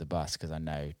him under the bus because I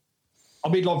know. I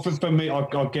mean, like for me, I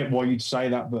get why you'd say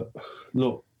that, but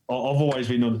look, I've always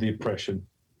been under the impression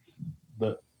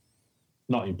that,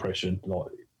 not impression, like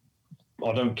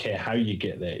I don't care how you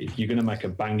get there. If you're going to make a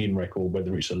banging record,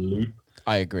 whether it's a loop,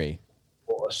 I agree,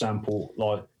 or a sample,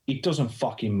 like it doesn't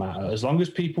fucking matter as long as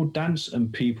people dance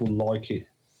and people like it.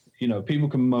 You know, people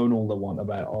can moan all they want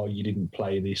about, oh, you didn't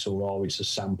play this, or oh, it's a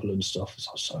sample and stuff. It's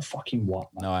like, so fucking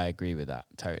what, man? No, I agree with that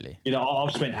totally. You know,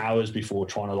 I've spent hours before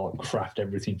trying to like craft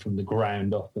everything from the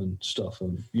ground up and stuff,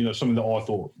 and you know, something that I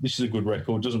thought this is a good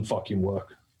record doesn't fucking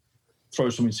work.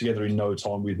 Throw something together in no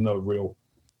time with no real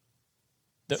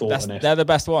thought and effort. They're the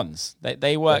best ones.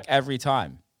 They work every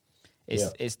time.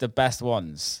 It's the best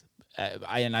ones.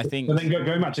 I think. But then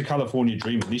going back to California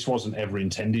Dreaming, this wasn't ever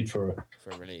intended for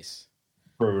a release.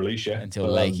 Until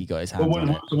Lakey got his hands on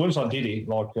it. Once I did it,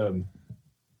 like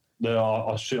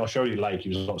I showed you Lake. He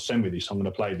was like, "Send me this. I'm going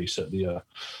to play this at the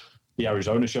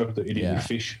Arizona show that he did with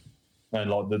Fish," and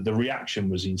like the reaction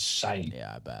was insane.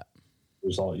 Yeah, I bet. It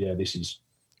was like, yeah, this is.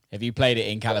 Have you played it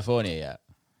in California yet?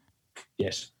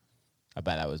 Yes. I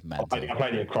bet that was mental. I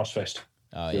played it at CrossFest.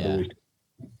 Oh yeah.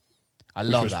 I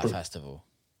love that festival.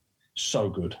 So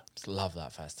good. Just love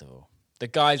that festival. The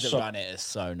guys that run it are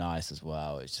so nice as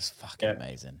well. It's just fucking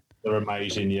amazing. They're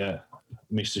amazing, yeah.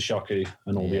 Mr. Shockey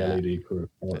and all the LED crew.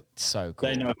 It's so cool.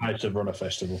 They know how to run a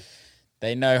festival.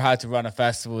 They know how to run a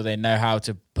festival. They know how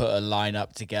to put a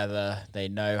lineup together. They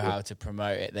know how to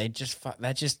promote it. They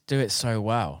just do it so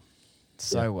well.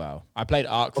 So well. I played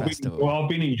Arc Festival. I've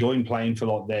been enjoying playing for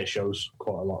like their shows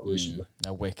quite a lot recently.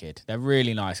 They're wicked. They're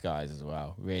really nice guys as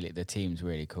well. Really, the team's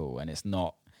really cool, and it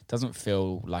doesn't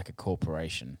feel like a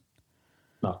corporation.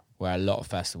 No. Where a lot of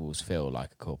festivals feel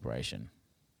like a corporation.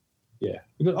 Yeah.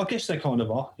 I guess they kind of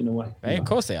are, in a way. Of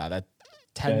course they are. They're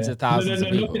tens of thousands of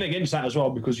people. Nothing against that as well,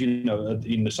 because, you know,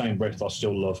 in the same breath, I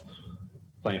still love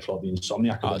playing for like the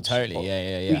Insomniac. Oh, totally. Like,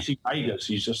 yeah. PC Vegas,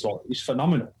 he's just like, he's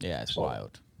phenomenal. Yeah, it's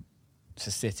wild. It's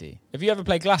a city. Have you ever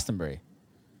played Glastonbury?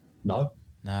 No.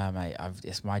 No, mate.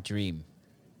 It's my dream.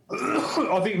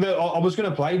 I think that I was going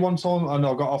to play one time and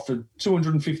I got offered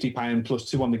 £250 plus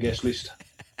 2 on the guest list.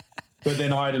 But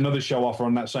then I had another show offer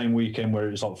on that same weekend where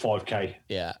it was like 5K.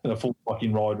 Yeah. And a full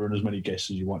fucking rider and as many guests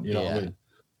as you want. You know what I mean?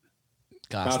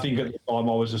 And I think at the time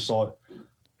I was just like,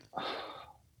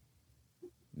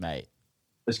 mate,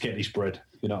 let's get this bread.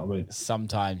 You know what I mean?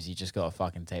 Sometimes you just got to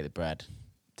fucking take the bread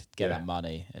to get that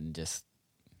money, and just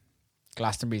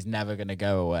Glastonbury's never going to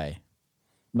go away.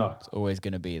 No. It's always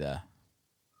going to be there.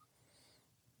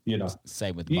 You know.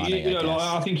 Same with money, like,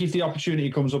 I think if the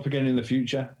opportunity comes up again in the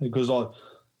future, because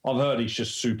I've heard it's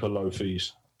just super low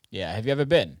fees. Yeah. Have you ever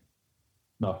been?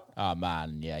 No. Oh,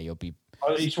 man. Yeah, you'll be...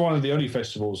 It's one of the only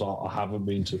festivals I haven't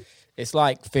been to. It's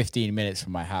like 15 minutes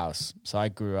from my house. So I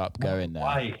grew up going there.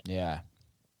 Why? Yeah.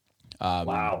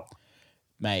 Wow.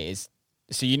 Mate,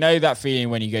 so you know that feeling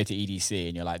when you go to EDC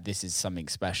and you're like, this is something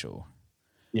special?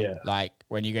 Yeah. Like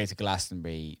when you go to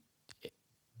Glastonbury,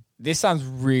 this sounds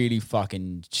really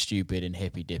fucking stupid and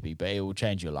hippy-dippy, but it will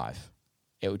change your life.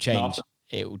 It will change...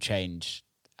 It will change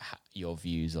your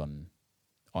views on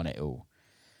it all.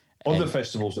 Other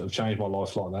festivals that have changed my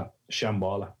life like that,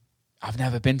 Shambhala. I've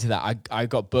never been to that. I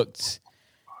got booked.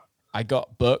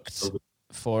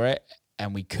 For it,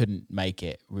 and we couldn't make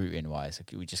it routing wise.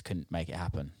 We just couldn't make it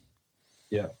happen.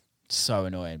 Yeah, so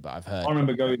annoying. But I've heard. I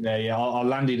remember going there. Yeah, I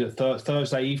landed at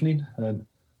Thursday evening, and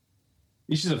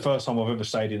this is the first time I've ever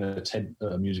stayed in a tent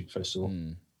at a music festival.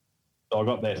 So I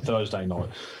got there Thursday night,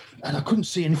 and I couldn't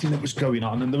see anything that was going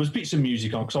on. And there was bits of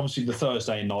music on, because obviously the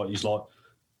Thursday night is like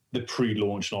the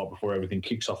pre-launch night before everything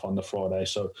kicks off on the Friday.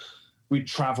 So we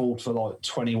travelled for like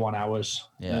 21 hours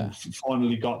and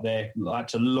finally got there. I had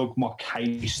to lug my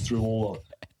case through all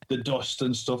the dust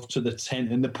and stuff to the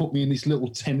tent, and they put me in this little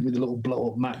tent with a little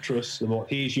blow-up mattress. They're like,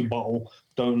 here's your bottle.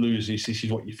 Don't lose this. This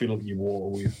is what you fill up your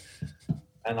water with.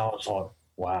 And I was like,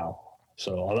 wow.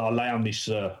 So I lay on this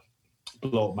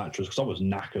blow-up mattress because I was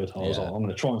knackered. I was like, I'm going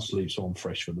to try and sleep so I'm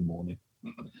fresh for the morning.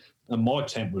 And my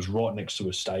tent was right next to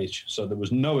a stage, so there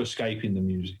was no escaping the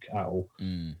music at all.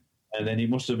 And then it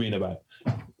must have been about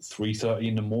 3:30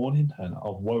 in the morning, and I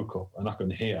woke up and I can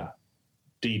hear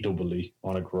D-double-E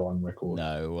on a grime record.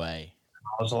 No way.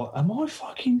 I was like, am I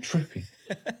fucking tripping?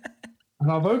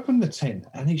 And I've opened the tent,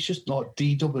 and it's just like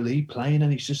D-double-E playing,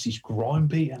 and it's just this grime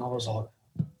beat, and I was like,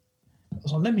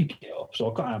 let me get up.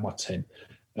 So I got out of my tent,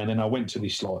 and then I went to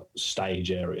this like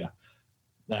stage area,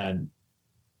 and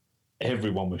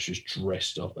everyone was just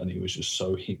dressed up, and it was just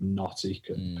so hypnotic,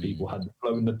 and people had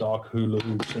glow-in-the-dark hula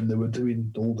hoops, and they were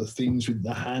doing all the things with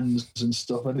their hands and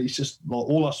stuff, and it's just like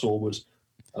all I saw was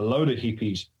a load of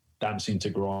hippies dancing to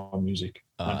grime music.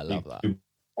 Oh, I love that.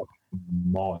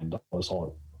 Mind, I was like,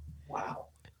 wow.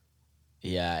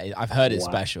 Yeah, I've heard it's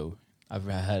special. I've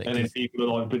heard it. And then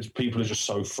people are just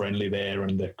so friendly there,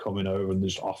 and they're coming over and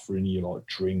just offering you like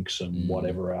drinks and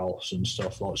whatever else and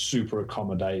stuff, like super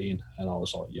accommodating. And I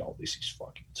was like, yo, this is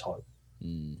fucking tight.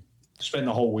 Spent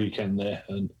the whole weekend there,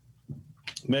 and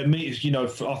me, you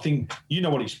know, I think you know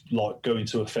what it's like going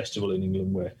to a festival in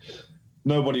England where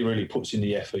nobody really puts in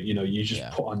the effort. You know, you just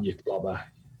put on your blubber,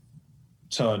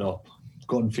 turn up,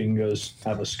 gun fingers,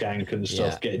 have a skank and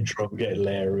stuff, getting drunk, getting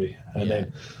leery, and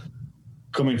then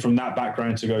coming from that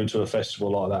background to go to a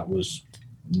festival like that was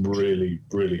really,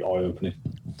 really eye-opening.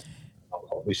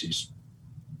 This is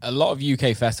a lot of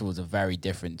UK festivals are very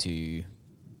different to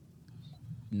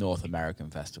North American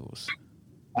festivals.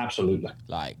 Absolutely.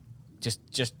 Like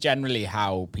just generally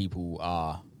how people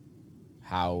are.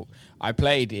 How I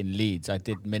played in Leeds. I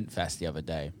did Mint Fest the other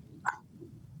day.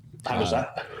 How was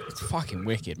that? It's fucking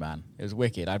wicked, man. It was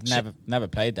wicked. I've never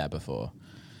played there before.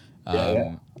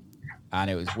 And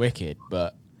it was wicked,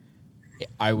 but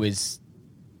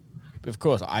of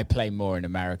course, I play more in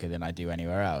America than I do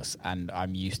anywhere else, and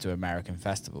I'm used to American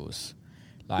festivals.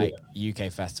 Like, UK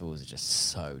festivals are just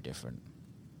so different.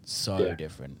 So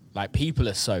different. Like, people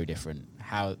are so different.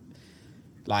 How,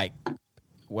 like,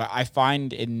 where I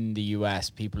find in the US,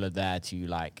 people are there to,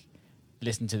 like,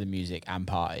 listen to the music and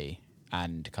party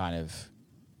and kind of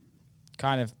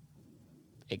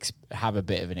have a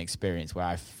bit of an experience, where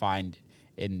I find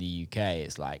in the UK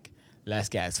it's like, let's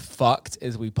get as fucked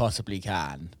as we possibly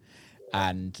can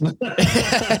and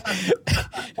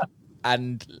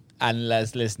and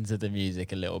let's listen to the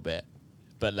music a little bit,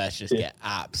 but let's just get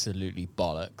absolutely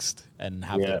bollocksed and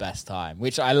have the best time,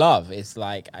 which I love. It's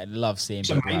like, I love seeing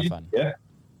people have fun.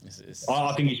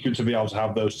 I think it's good to be able to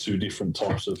have those two different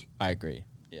types of I agree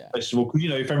festival, because, you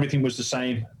know, if everything was the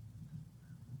same,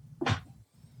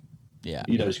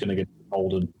 you know, it's going to get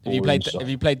old and have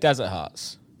you played Desert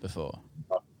Hearts before?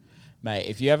 No. Mate,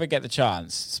 if you ever get the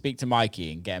chance, speak to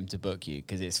Mikey and get him to book you,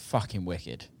 because it's fucking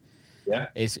wicked. Yeah,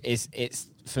 it's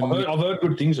for me. I've heard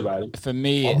good things about it. For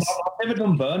me, I've never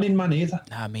done Burning Man either.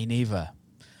 Nah, me neither.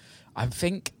 I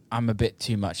think I'm a bit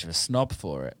too much of a snob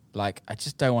for it. Like, I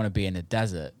just don't want to be in a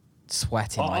desert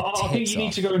sweating my tits off. I think you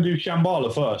need to go and do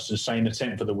Shambhala first and stay in a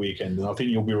tent for the weekend, and I think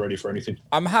you'll be ready for anything.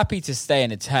 I'm happy to stay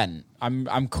in a tent.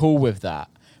 I'm cool with that,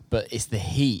 but it's the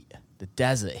heat, the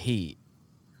desert heat.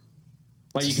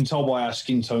 Like, you can tell by our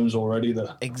skin tones already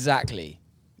that exactly.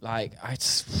 Like, I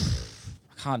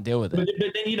can't deal with it.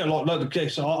 But then, you know, like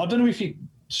so I don't know if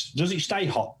does it stay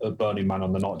hot at Burning Man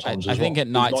on the night times? I think at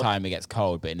night time it gets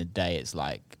cold, but in the day it's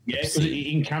like because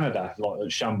in Canada, like at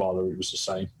Shambhala, it was the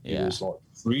same. It was like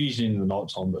freezing in the night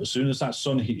time, but as soon as that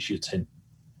sun hits your tent,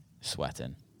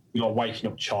 sweating. You're like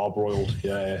waking up charbroiled.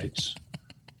 It's.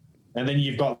 And then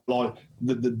you've got like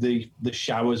the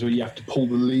showers where you have to pull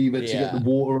the lever to get the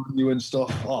water on you and stuff.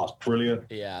 Oh, it's brilliant.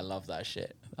 Yeah, I love that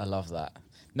shit. I love that.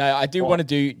 No, I do want to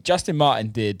do. Justin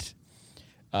Martin did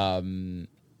Burning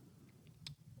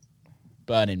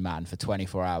Man for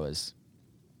 24 hours,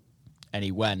 and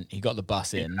he got the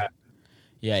bus in.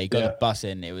 Yeah, he got the bus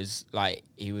in. It was like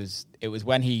it was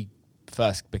when he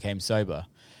first became sober.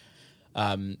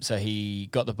 So he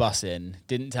got the bus in,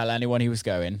 didn't tell anyone he was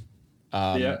going.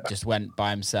 Just went by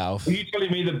himself. Are you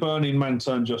telling me that Burning Man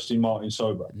turned Justin Martin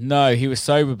sober? No, he was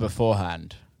sober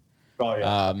beforehand. Oh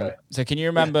yeah. Okay. So can you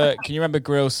remember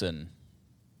Grilson?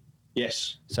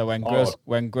 Yes. So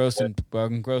when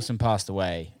Grilson passed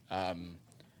away,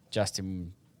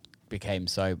 Justin became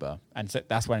sober, and so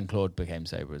that's when Claude became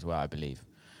sober as well, I believe.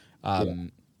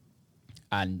 And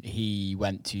he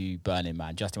went to Burning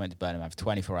Man. Justin went to Burning Man for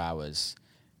 24 hours.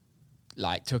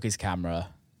 Like, took his camera,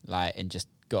 like, and just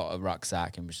got a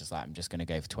rucksack and was just like, I'm just going to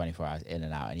go for 24 hours in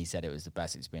and out. And he said it was the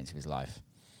best experience of his life.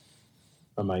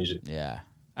 Amazing. Yeah.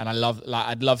 And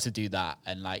I'd love to do that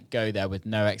and like go there with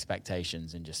no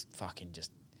expectations and just fucking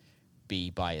just be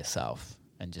by yourself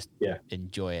and just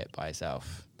enjoy it by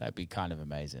yourself. That'd be kind of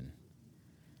amazing.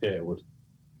 Yeah, it would.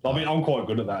 I mean, I'm quite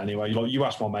good at that anyway. Like, you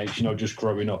ask my mates, you know, just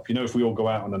growing up, you know, if we all go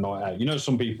out on a night out, you know,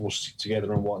 some people stick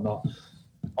together and whatnot.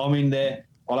 I'm in there,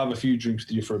 I'll have a few drinks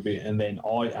with you for a bit, and then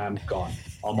I am gone.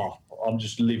 I'm off. I'm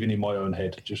just living in my own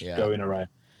head, just going around.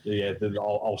 Yeah,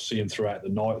 I'll see them throughout the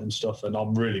night and stuff, and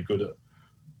I'm really good at,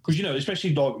 because, you know,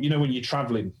 especially like, you know, when you're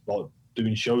traveling, like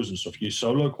doing shows and stuff, you're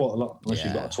solo quite a lot unless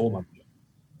you've got a tour manager.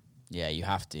 Yeah, you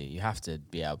have to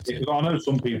be able to. I know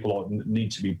some people like need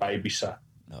to be babysat.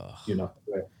 You know,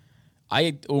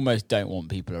 I almost don't want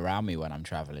people around me when I'm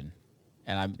traveling,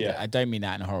 and I don't mean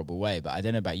that in a horrible way, but I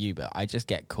don't know about you, but I just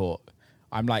get caught.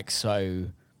 I'm like, so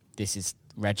this is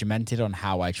regimented on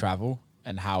how I travel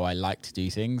and how I like to do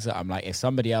things. I'm like, if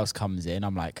somebody else comes in,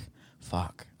 I'm like,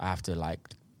 fuck, I have to like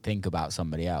think about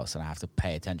somebody else and I have to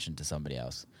pay attention to somebody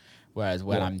else. Whereas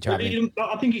when I'm traveling,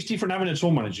 I think it's different having a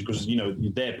tour manager because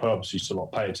their purpose is to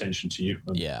like pay attention to you.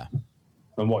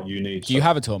 And what you need. Do you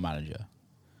have a tour manager?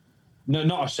 No,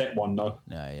 not a set one. No.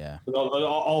 No, yeah.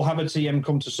 I'll have a TM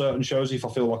come to certain shows if I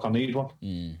feel like I need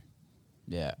one.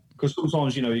 Yeah. Because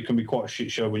sometimes it can be quite a shit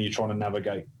show when you're trying to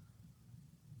navigate.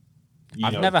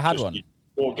 I've never had one.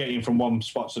 Or getting from one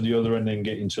spot to the other and then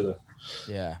getting to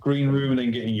the green room and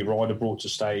then getting your rider brought to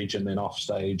stage and then off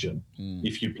stage. And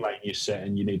if you're playing your set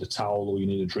and you need a towel or you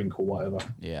need a drink or whatever.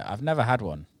 Yeah, I've never had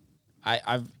one.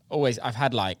 I've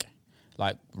had like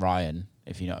Ryan,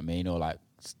 if you know what I mean, or like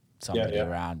somebody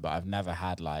around, but I've never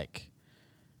had like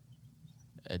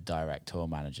a direct tour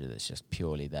manager that's just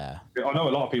purely there. I know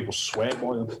a lot of people swear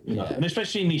by them, and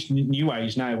especially in these new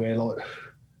age now where like,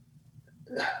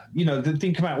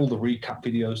 think about all the recap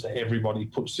videos that everybody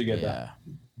puts together. Yeah.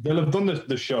 They'll have done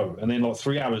the show, and then like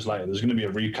 3 hours later, there's going to be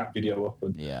a recap video up.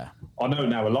 And I know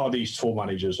now a lot of these tour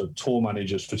managers are tour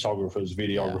managers, photographers,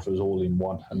 videographers, all in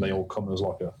one, and they all come as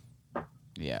like a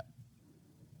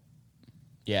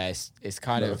it's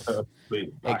kind of a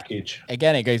package.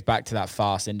 Again, it goes back to that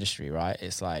fast industry, right?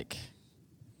 It's like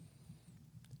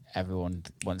everyone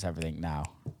wants everything now.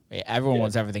 Everyone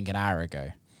wants everything an hour ago.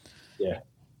 Yeah.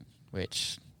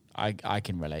 Which I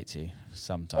can relate to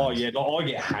sometimes. Oh, yeah. Like, I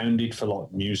get hounded for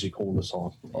like music all the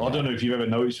time. I don't know if you've ever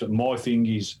noticed, but my thing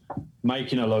is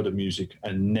making a load of music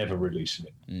and never releasing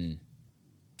it.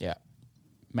 Yeah.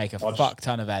 Make a fuck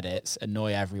ton of edits,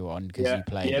 annoy everyone because you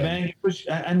play them. Man.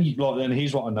 And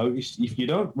here's what I noticed. If you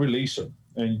don't release them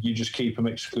and you just keep them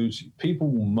exclusive, people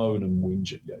will moan and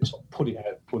whinge at you. It's like, put it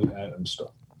out and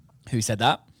stuff. Who said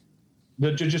that?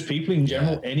 Just people in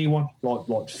general, anyone,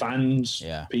 like fans,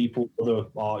 people, other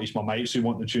artists, my mates who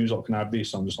want the tunes, like, can I have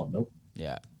this? I'm just like, no.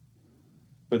 Yeah.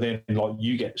 But then, like,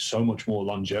 you get so much more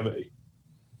longevity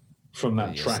from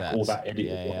that track or that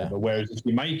edit or whatever. Whereas if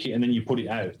you make it and then you put it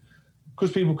out,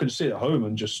 because people can sit at home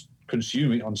and just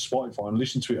consume it on Spotify and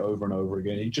listen to it over and over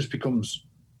again, it just becomes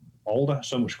older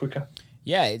so much quicker.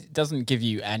 Yeah, it doesn't give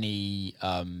you any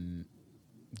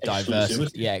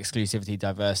exclusivity,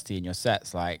 diversity in your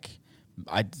sets. Like,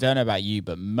 I don't know about you,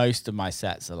 but most of my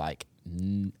sets are like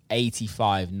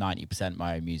 85-90%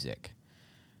 my own music.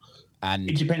 And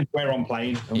it depends where I'm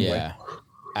playing.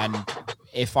 And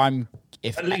if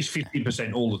at least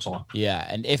 50% all the time. Yeah,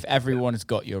 and if everyone's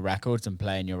got your records and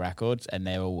playing your records and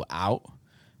they're all out,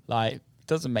 like, it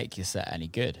doesn't make your set any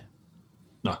good.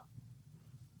 No.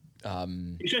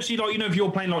 Especially like, if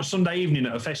you're playing like Sunday evening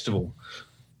at a festival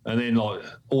and then like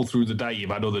all through the day you've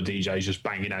had other DJs just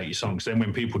banging out your songs. Then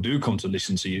when people do come to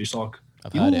listen to you, it's like,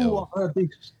 I've heard it all. I heard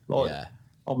this. Like,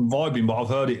 I'm vibing, but I've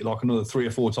heard it like another 3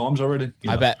 or 4 times already.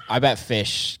 I bet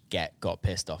Fish got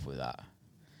pissed off with that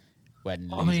when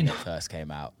Losing It first came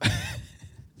out.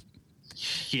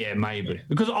 Yeah, maybe,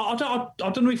 because I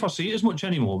don't know if I see it as much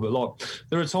anymore. But like,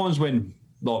 there are times when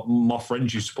like my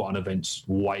friends used to put on events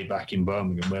way back in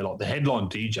Birmingham where like the headline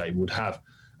DJ would have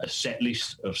a set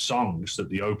list of songs that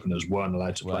the openers weren't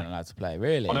allowed to play.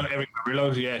 Really? I know Eric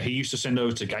Murillo, he used to send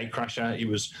over to Gatecrasher. It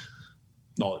was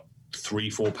like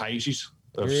 3-4 pages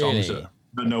of songs that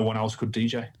no one else could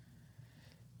DJ.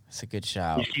 That's a good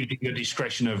shout. He's giving the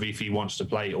discretion of if he wants to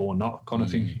play or not, kind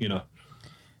of thing,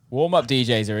 Warm-up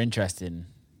DJs are interesting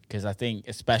because I think,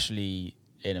 especially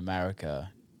in America,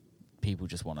 people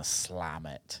just want to slam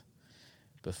it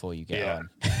before you get on.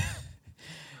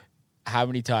 How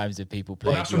many times have people played?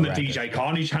 Well, that's from the DJ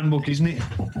Carnage handbook, isn't it?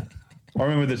 I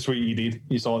remember the tweet he did.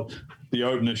 He's like, the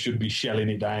opener should be shelling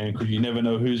it down because you never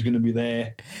know who's going to be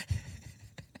there.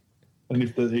 And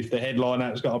if the headline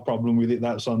act's got a problem with it,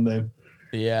 that's on them.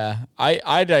 Yeah,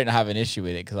 I don't have an issue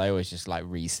with it because I always just like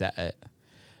reset it.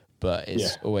 But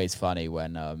it's always funny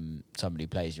when somebody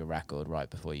plays your record right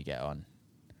before you get on.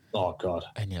 Oh, God.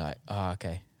 And you're like, oh,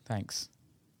 okay, thanks.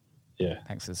 Yeah.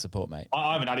 Thanks for the support, mate.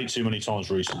 I haven't had it too many times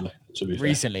recently, to be fair.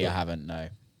 Recently, I haven't, no.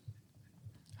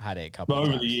 I had it a couple of times.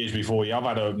 But over the years before, I've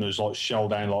had openers like shell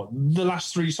down. Like the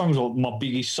last 3 songs are my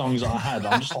biggest songs that I had.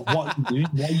 I'm just like, what are you doing?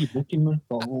 Why are you booking me?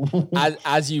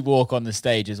 As you walk on the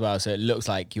stage as well, so it looks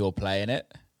like you're playing it.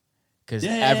 Because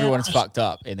everyone's fucked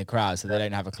up in the crowd, so they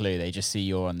don't have a clue. They just see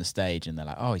you're on the stage and they're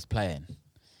like, oh, he's playing.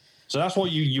 So that's why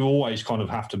you always kind of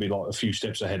have to be like a few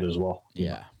steps ahead as well.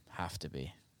 Yeah, have to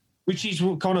be. Which is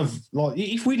kind of like,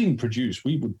 if we didn't produce,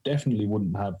 we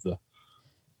wouldn't have the...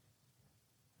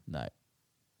 No.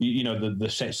 The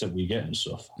sets that we get and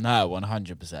stuff. No,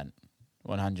 100%.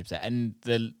 100%. And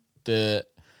the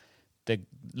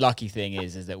lucky thing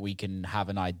is that we can have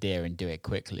an idea and do it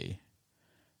quickly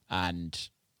and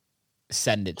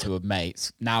send it to a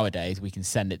mates. Nowadays, we can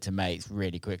send it to mates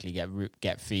really quickly,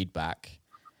 get feedback,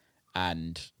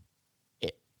 and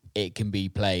it can be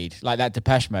played. Like that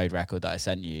Depeche Mode record that I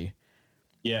sent you.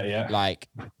 Yeah. Like,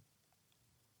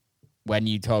 when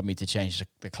you told me to change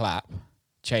the clap,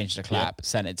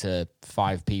 sent it to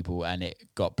 5 people, and it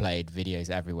got played videos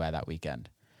everywhere that weekend.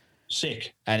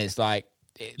 Sick. And it's like...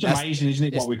 It's amazing,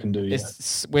 isn't it, what we can do? Yeah.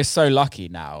 We're so lucky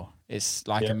now. It's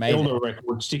like amazing. Build a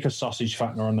record, stick a sausage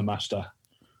fattener on the master.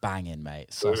 Banging,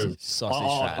 mate. Sausage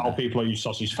fattener. I tell people I use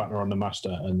sausage fattener on the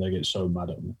master, and they get so mad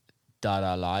at me.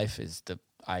 Dada Life is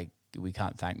we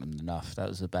can't thank them enough. That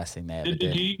was the best thing they ever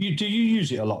did. Do you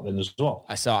use it a lot then as well?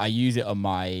 I use it on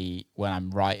when I'm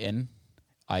writing.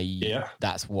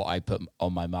 That's what I put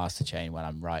on my master chain when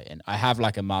I'm writing. I have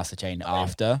like a master chain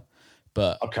after,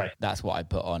 but that's what I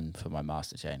put on for my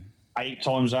master chain. 8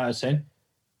 times out of 10,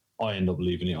 I end up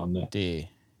leaving it on there. Do you?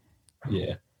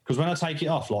 Yeah, because when I take it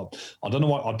off, like I don't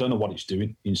know what it's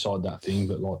doing inside that thing,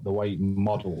 but like the way it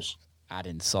models,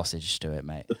 adding sausage to it,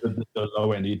 mate. The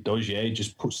low end it does, it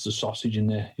just puts the sausage in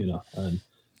there, and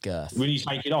girth. When you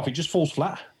take it off, it just falls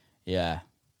flat. Yeah.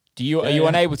 Are you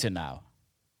on Ableton now?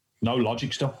 No,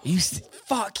 Logic still.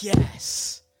 Fuck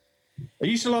yes. Are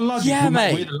you still on Logic? Yeah,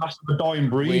 mate. We're the last of the dying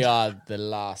breed. We are the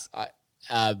last.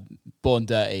 Born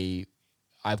Dirty,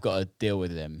 I've got to deal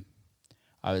with him.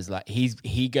 I was like,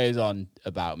 he goes on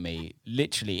about me.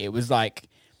 Literally, it was like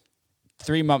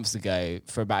 3 months ago,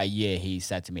 for about a year, he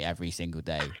said to me every single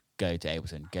day, go to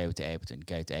Ableton, go to Ableton,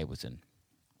 go to Ableton.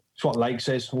 It's what Lake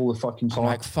says all the fucking time. I'm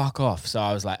like, fuck off. So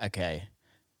I was like, okay,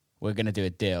 we're going to do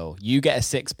a deal. You get a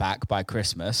 6-pack by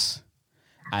Christmas,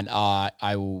 and I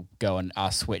will go and I'll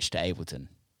switch to Ableton,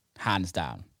 hands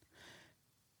down.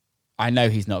 I know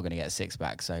he's not going to get a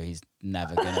 6-pack, so he's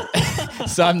never going to.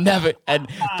 So I'm never.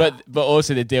 But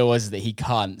also the deal was that he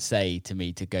can't say to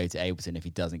me to go to Ableton if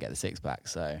he doesn't get the 6-pack.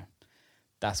 So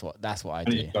that's what I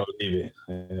do.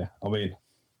 Yeah. I mean,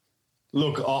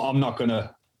 look, I'm not going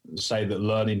to say that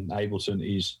learning Ableton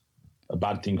is a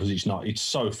bad thing, because it's not. It's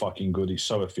so fucking good. It's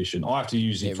so efficient. I have to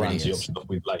use it for anti-up stuff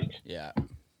with Blake. Yeah,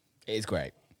 it is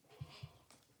great.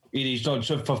 It is done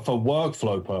for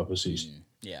workflow purposes.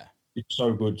 Yeah. It's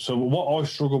so good. So what I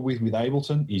struggle with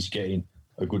Ableton is getting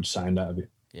a good sound out of it.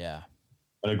 Yeah.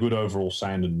 And a good overall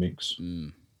sound and mix.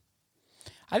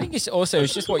 I think it's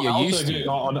just what you're used to.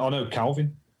 I know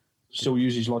Calvin still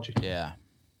uses Logic. Yeah.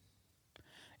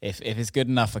 If it's good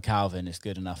enough for Calvin, it's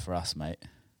good enough for us, mate.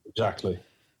 Exactly.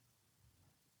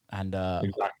 And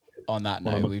on that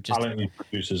note, we've just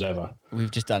producers ever.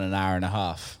 We've just done an hour and a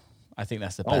half. I think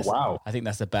that's the best. Oh wow! I think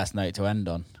that's the best note to end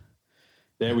on.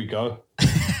 There we go.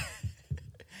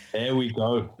 There we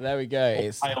go.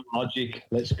 It's Logic.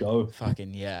 Let's go.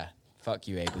 Fucking yeah. Fuck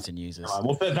you, Ableton users. Right,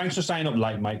 well, thanks for staying up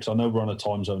late, mate, because I know we're on a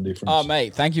time zone difference. Oh,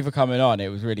 mate, thank you for coming on. It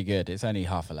was really good. It's only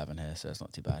 11:30 here, so it's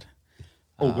not too bad.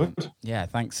 Oh, good. Yeah,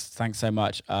 thanks so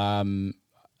much. I'm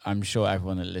sure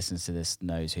everyone that listens to this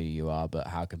knows who you are, but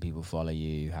how can people follow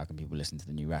you? How can people listen to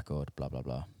the new record? Blah, blah,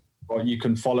 blah. Well, you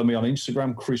can follow me on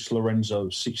Instagram, Chris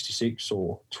Lorenzo66,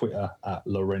 or Twitter at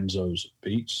Lorenzo's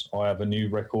Beats. I have a new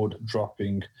record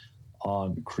dropping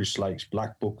on Chris Lake's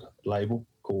Black Book label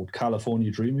called California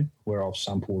Dreaming, where I've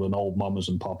sampled an old Mamas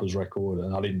and Papas record,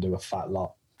 and I didn't do a fat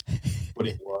lot, but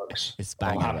it works. It's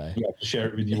banging, I'm happy to share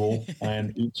it with you all.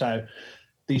 And it's out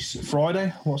this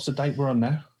Friday. What's the date we're on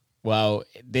now? Well,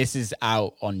 this is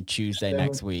out on Tuesday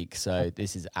next week, so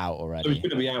this is out already. So it's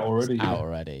going to be out already. Out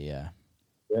already, yeah.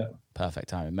 Yeah. Perfect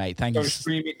timing, mate. Thank you. Go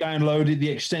stream it, download it. The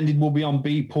extended will be on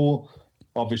Beatport.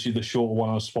 Obviously, the shorter one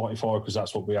on Spotify, because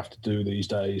that's what we have to do these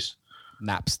days.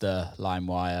 Napster,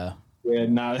 LimeWire. Yeah,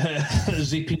 no,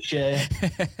 Zippy Share,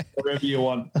 whatever you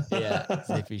want. Yeah,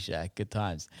 Zippy Share. Good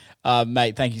times.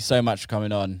 Mate, thank you so much for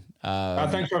coming on.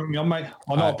 Thanks for having me on, mate.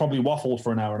 I know I probably waffled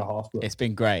for an hour and a half. But it's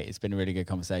been great. It's been a really good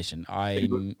conversation. It's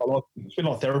been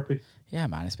like therapy. Yeah,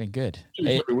 man, it's been good.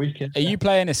 Every weekend. Are you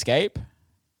playing Escape?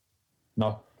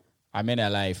 No. I'm in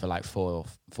LA for like 4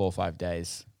 or 5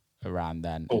 days around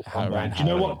then. Do you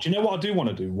know what I do want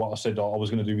to do? What I said I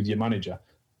was going to do with your manager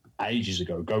ages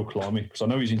ago, go climbing, because I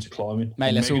know he's into climbing.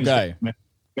 Mate, let's all go.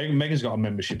 Megan's got a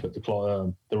membership at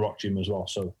the Rock Gym as well,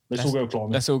 so let's all go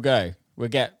climbing. Let's all go. We'll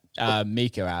get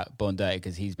Mika out, Born Dirty,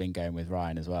 because he's been going with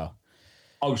Ryan as well.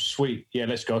 Oh, sweet. Yeah,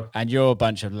 let's go. And you're a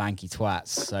bunch of lanky twats,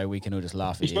 so we can all just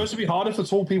laugh at you. It's supposed to be harder for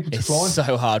tall people to climb. It's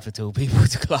so hard for tall people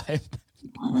to climb.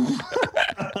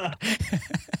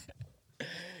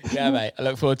 Yeah, mate. I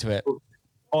look forward to it.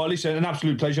 Oh, listen, an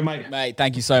absolute pleasure, mate. Mate,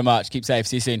 thank you so much. Keep safe.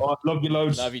 See you soon. Love you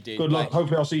loads. Love you, dude. Good luck.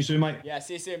 Hopefully I'll see you soon, mate. Yeah,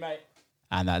 see you soon, mate.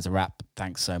 And that's a wrap. Thank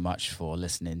thanks so much for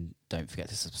listening. Don't forget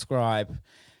to subscribe,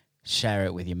 share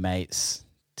it with your mates,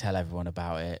 tell everyone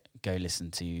about it. Go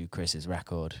listen to Chris's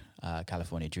record,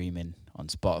 California Dreamin', on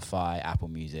Spotify, Apple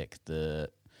Music,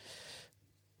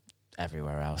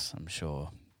 everywhere else. I'm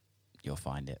sure you'll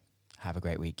find it. Have a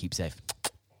great week. Keep safe.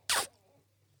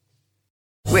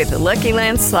 With the Lucky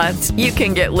Land Slots, you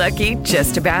can get lucky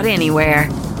just about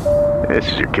anywhere.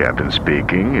 This is your captain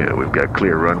speaking. We've got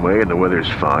clear runway and the weather's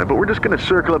fine, but we're just going to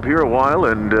circle up here a while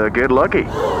and get lucky.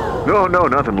 No,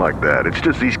 nothing like that. It's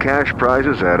just these cash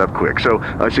prizes add up quick. So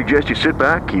I suggest you sit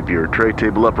back, keep your tray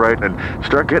table upright, and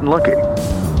start getting lucky.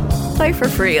 Play for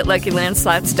free at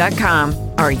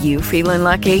LuckyLandSlots.com. Are you feeling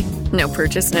lucky? No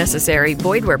purchase necessary.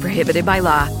 Void where prohibited by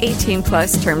law.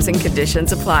 18+ terms and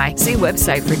conditions apply. See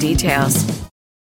website for details.